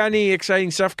board. You got any exciting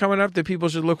stuff coming up that people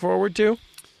should look forward to?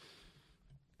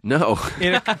 No.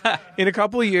 In a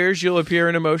couple of years, you'll appear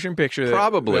in a motion picture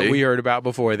Probably. that we heard about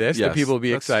before this that people will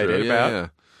be excited about. Yeah.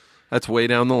 That's way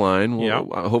down the line.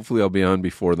 Hopefully I'll be on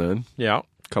before then. Yeah.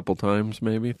 Couple times,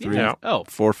 maybe 3, Yeah. 4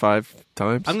 or 5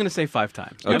 times. I'm going to say 5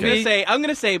 times. Okay. I'm going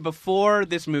to say before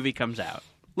this movie comes out.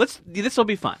 This will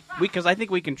be fun because I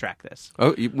think we can track this.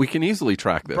 Oh, we can easily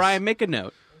track this. Brian, make a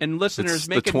note, and listeners, It's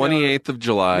make the a note. 28th of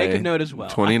July. Make a note as well.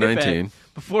 2019. I bet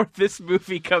before this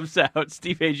movie comes out,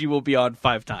 Steve Agee will be on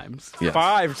 5 times. Yes.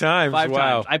 5 times. 5 wow.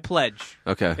 times. I pledge.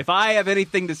 Okay. If I have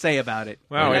anything to say about it,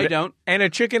 Wow. and I don't. And a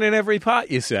chicken in every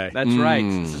pot, you say. That's right.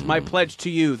 This is my pledge to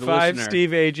you, the 5 listener.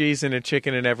 Steve Agees and a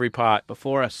chicken in every pot.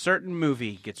 Before a certain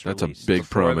movie gets That's released. a big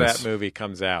Before promise. that movie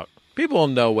comes out. People will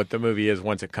know what the movie is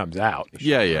once it comes out.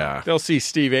 Yeah. They'll see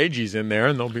Steve Agee's in there,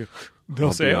 and they'll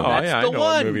say, on "Oh, that. yeah, I That's know the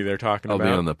what one. movie they're talking I'll about."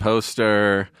 be on the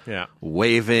poster. Yeah.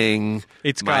 Waving.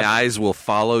 It's My got- eyes will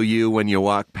follow you when you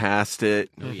walk past it.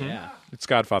 Oh, yeah. It's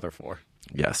Godfather 4.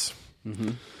 Yes.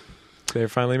 They're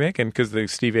finally making, because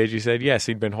Steve Agee said yes,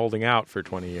 he'd been holding out for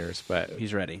 20 years, but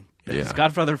He's ready. Yeah. It's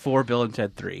Godfather 4, Bill and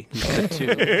Ted 3.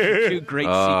 Two great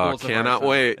sequels. Cannot of our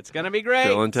wait. time. It's going to be great.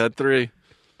 Bill and Ted 3.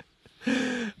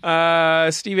 Steve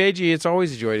Agee, it's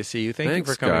always a joy to see you. Thank Thanks,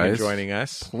 you for coming and guys. joining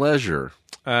us. Pleasure.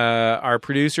 Our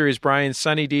producer is Brian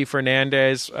Sunny D.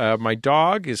 Fernandez. My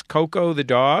dog is Coco the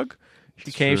dog.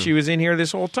 She was in here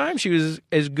this whole time. She was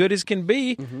as good as can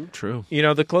be. True. You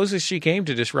know, the closest she came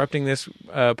to disrupting this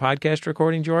podcast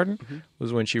recording, Jordan,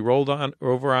 was when she rolled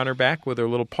over on her back with her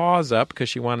little paws up because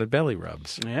she wanted belly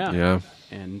rubs. Yeah.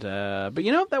 And but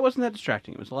that wasn't that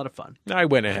distracting. It was a lot of fun. I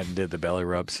went ahead and did the belly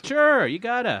rubs. Sure, you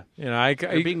gotta. You know,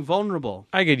 You're being vulnerable.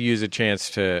 I could use a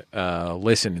chance to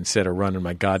listen instead of running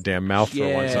my goddamn mouth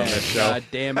for once on this show. God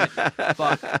damn it.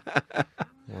 Fuck.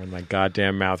 Or in my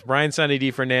goddamn mouth. Brian Sunny D.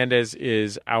 Fernandez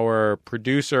is our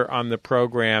producer on the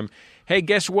program. Hey,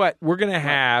 guess what? We're going to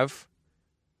have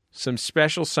some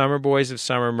special Summer Boys of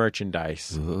Summer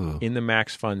merchandise in the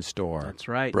Max Fun store. That's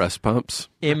right. Breast pumps.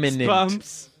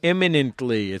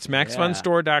 Imminently. It's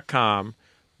maxfunstore.com.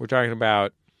 We're talking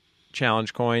about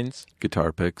challenge coins,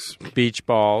 Guitar picks. beach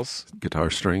balls, Guitar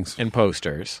strings. and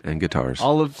posters. And guitars.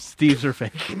 All of Steve's are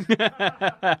fake.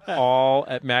 All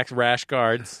at Max Rash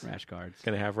Guards. Rash guards.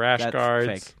 Going to have rash That's guards.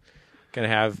 fake. Going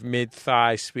to have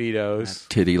mid-thigh Speedos.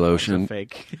 Titty lotion.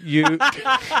 Fake. You...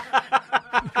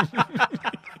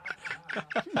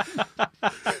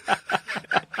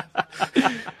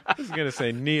 I was going to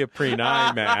say neoprene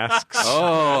eye masks.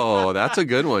 Oh, that's a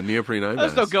good one. Neoprene eye Those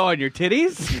mask. don't go on your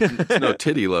titties. It's no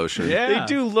titty lotion. Yeah. They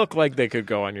do look like they could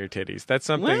go on your titties. That's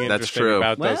something Well, interesting That's true.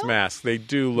 about those Well, masks. They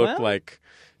do look well, like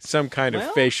some kind of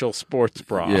well. facial sports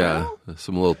bra. Yeah.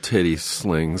 Some little titty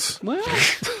slings. Well,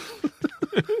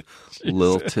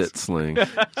 Lil tit sling. wow.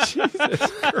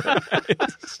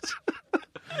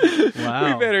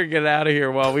 We better get out of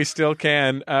here while we still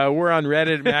can. We're on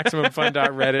Reddit,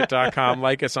 MaximumFun.reddit.com.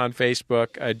 Like us on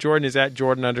Facebook. Jordan is at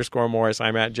Jordan_Morris.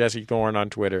 I'm at Jesse Thorne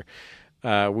on Twitter. We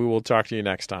will talk to you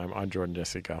next time on Jordan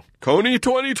Jesse Go. Coney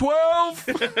 2012.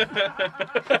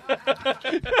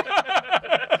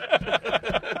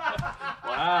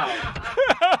 Wow.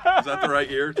 Is that the right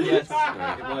year? Yes,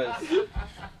 it was.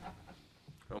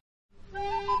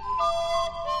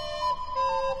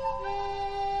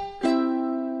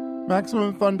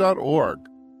 MaximumFun.org.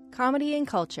 Comedy and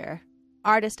culture.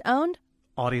 Artist owned.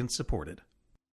 Audience supported.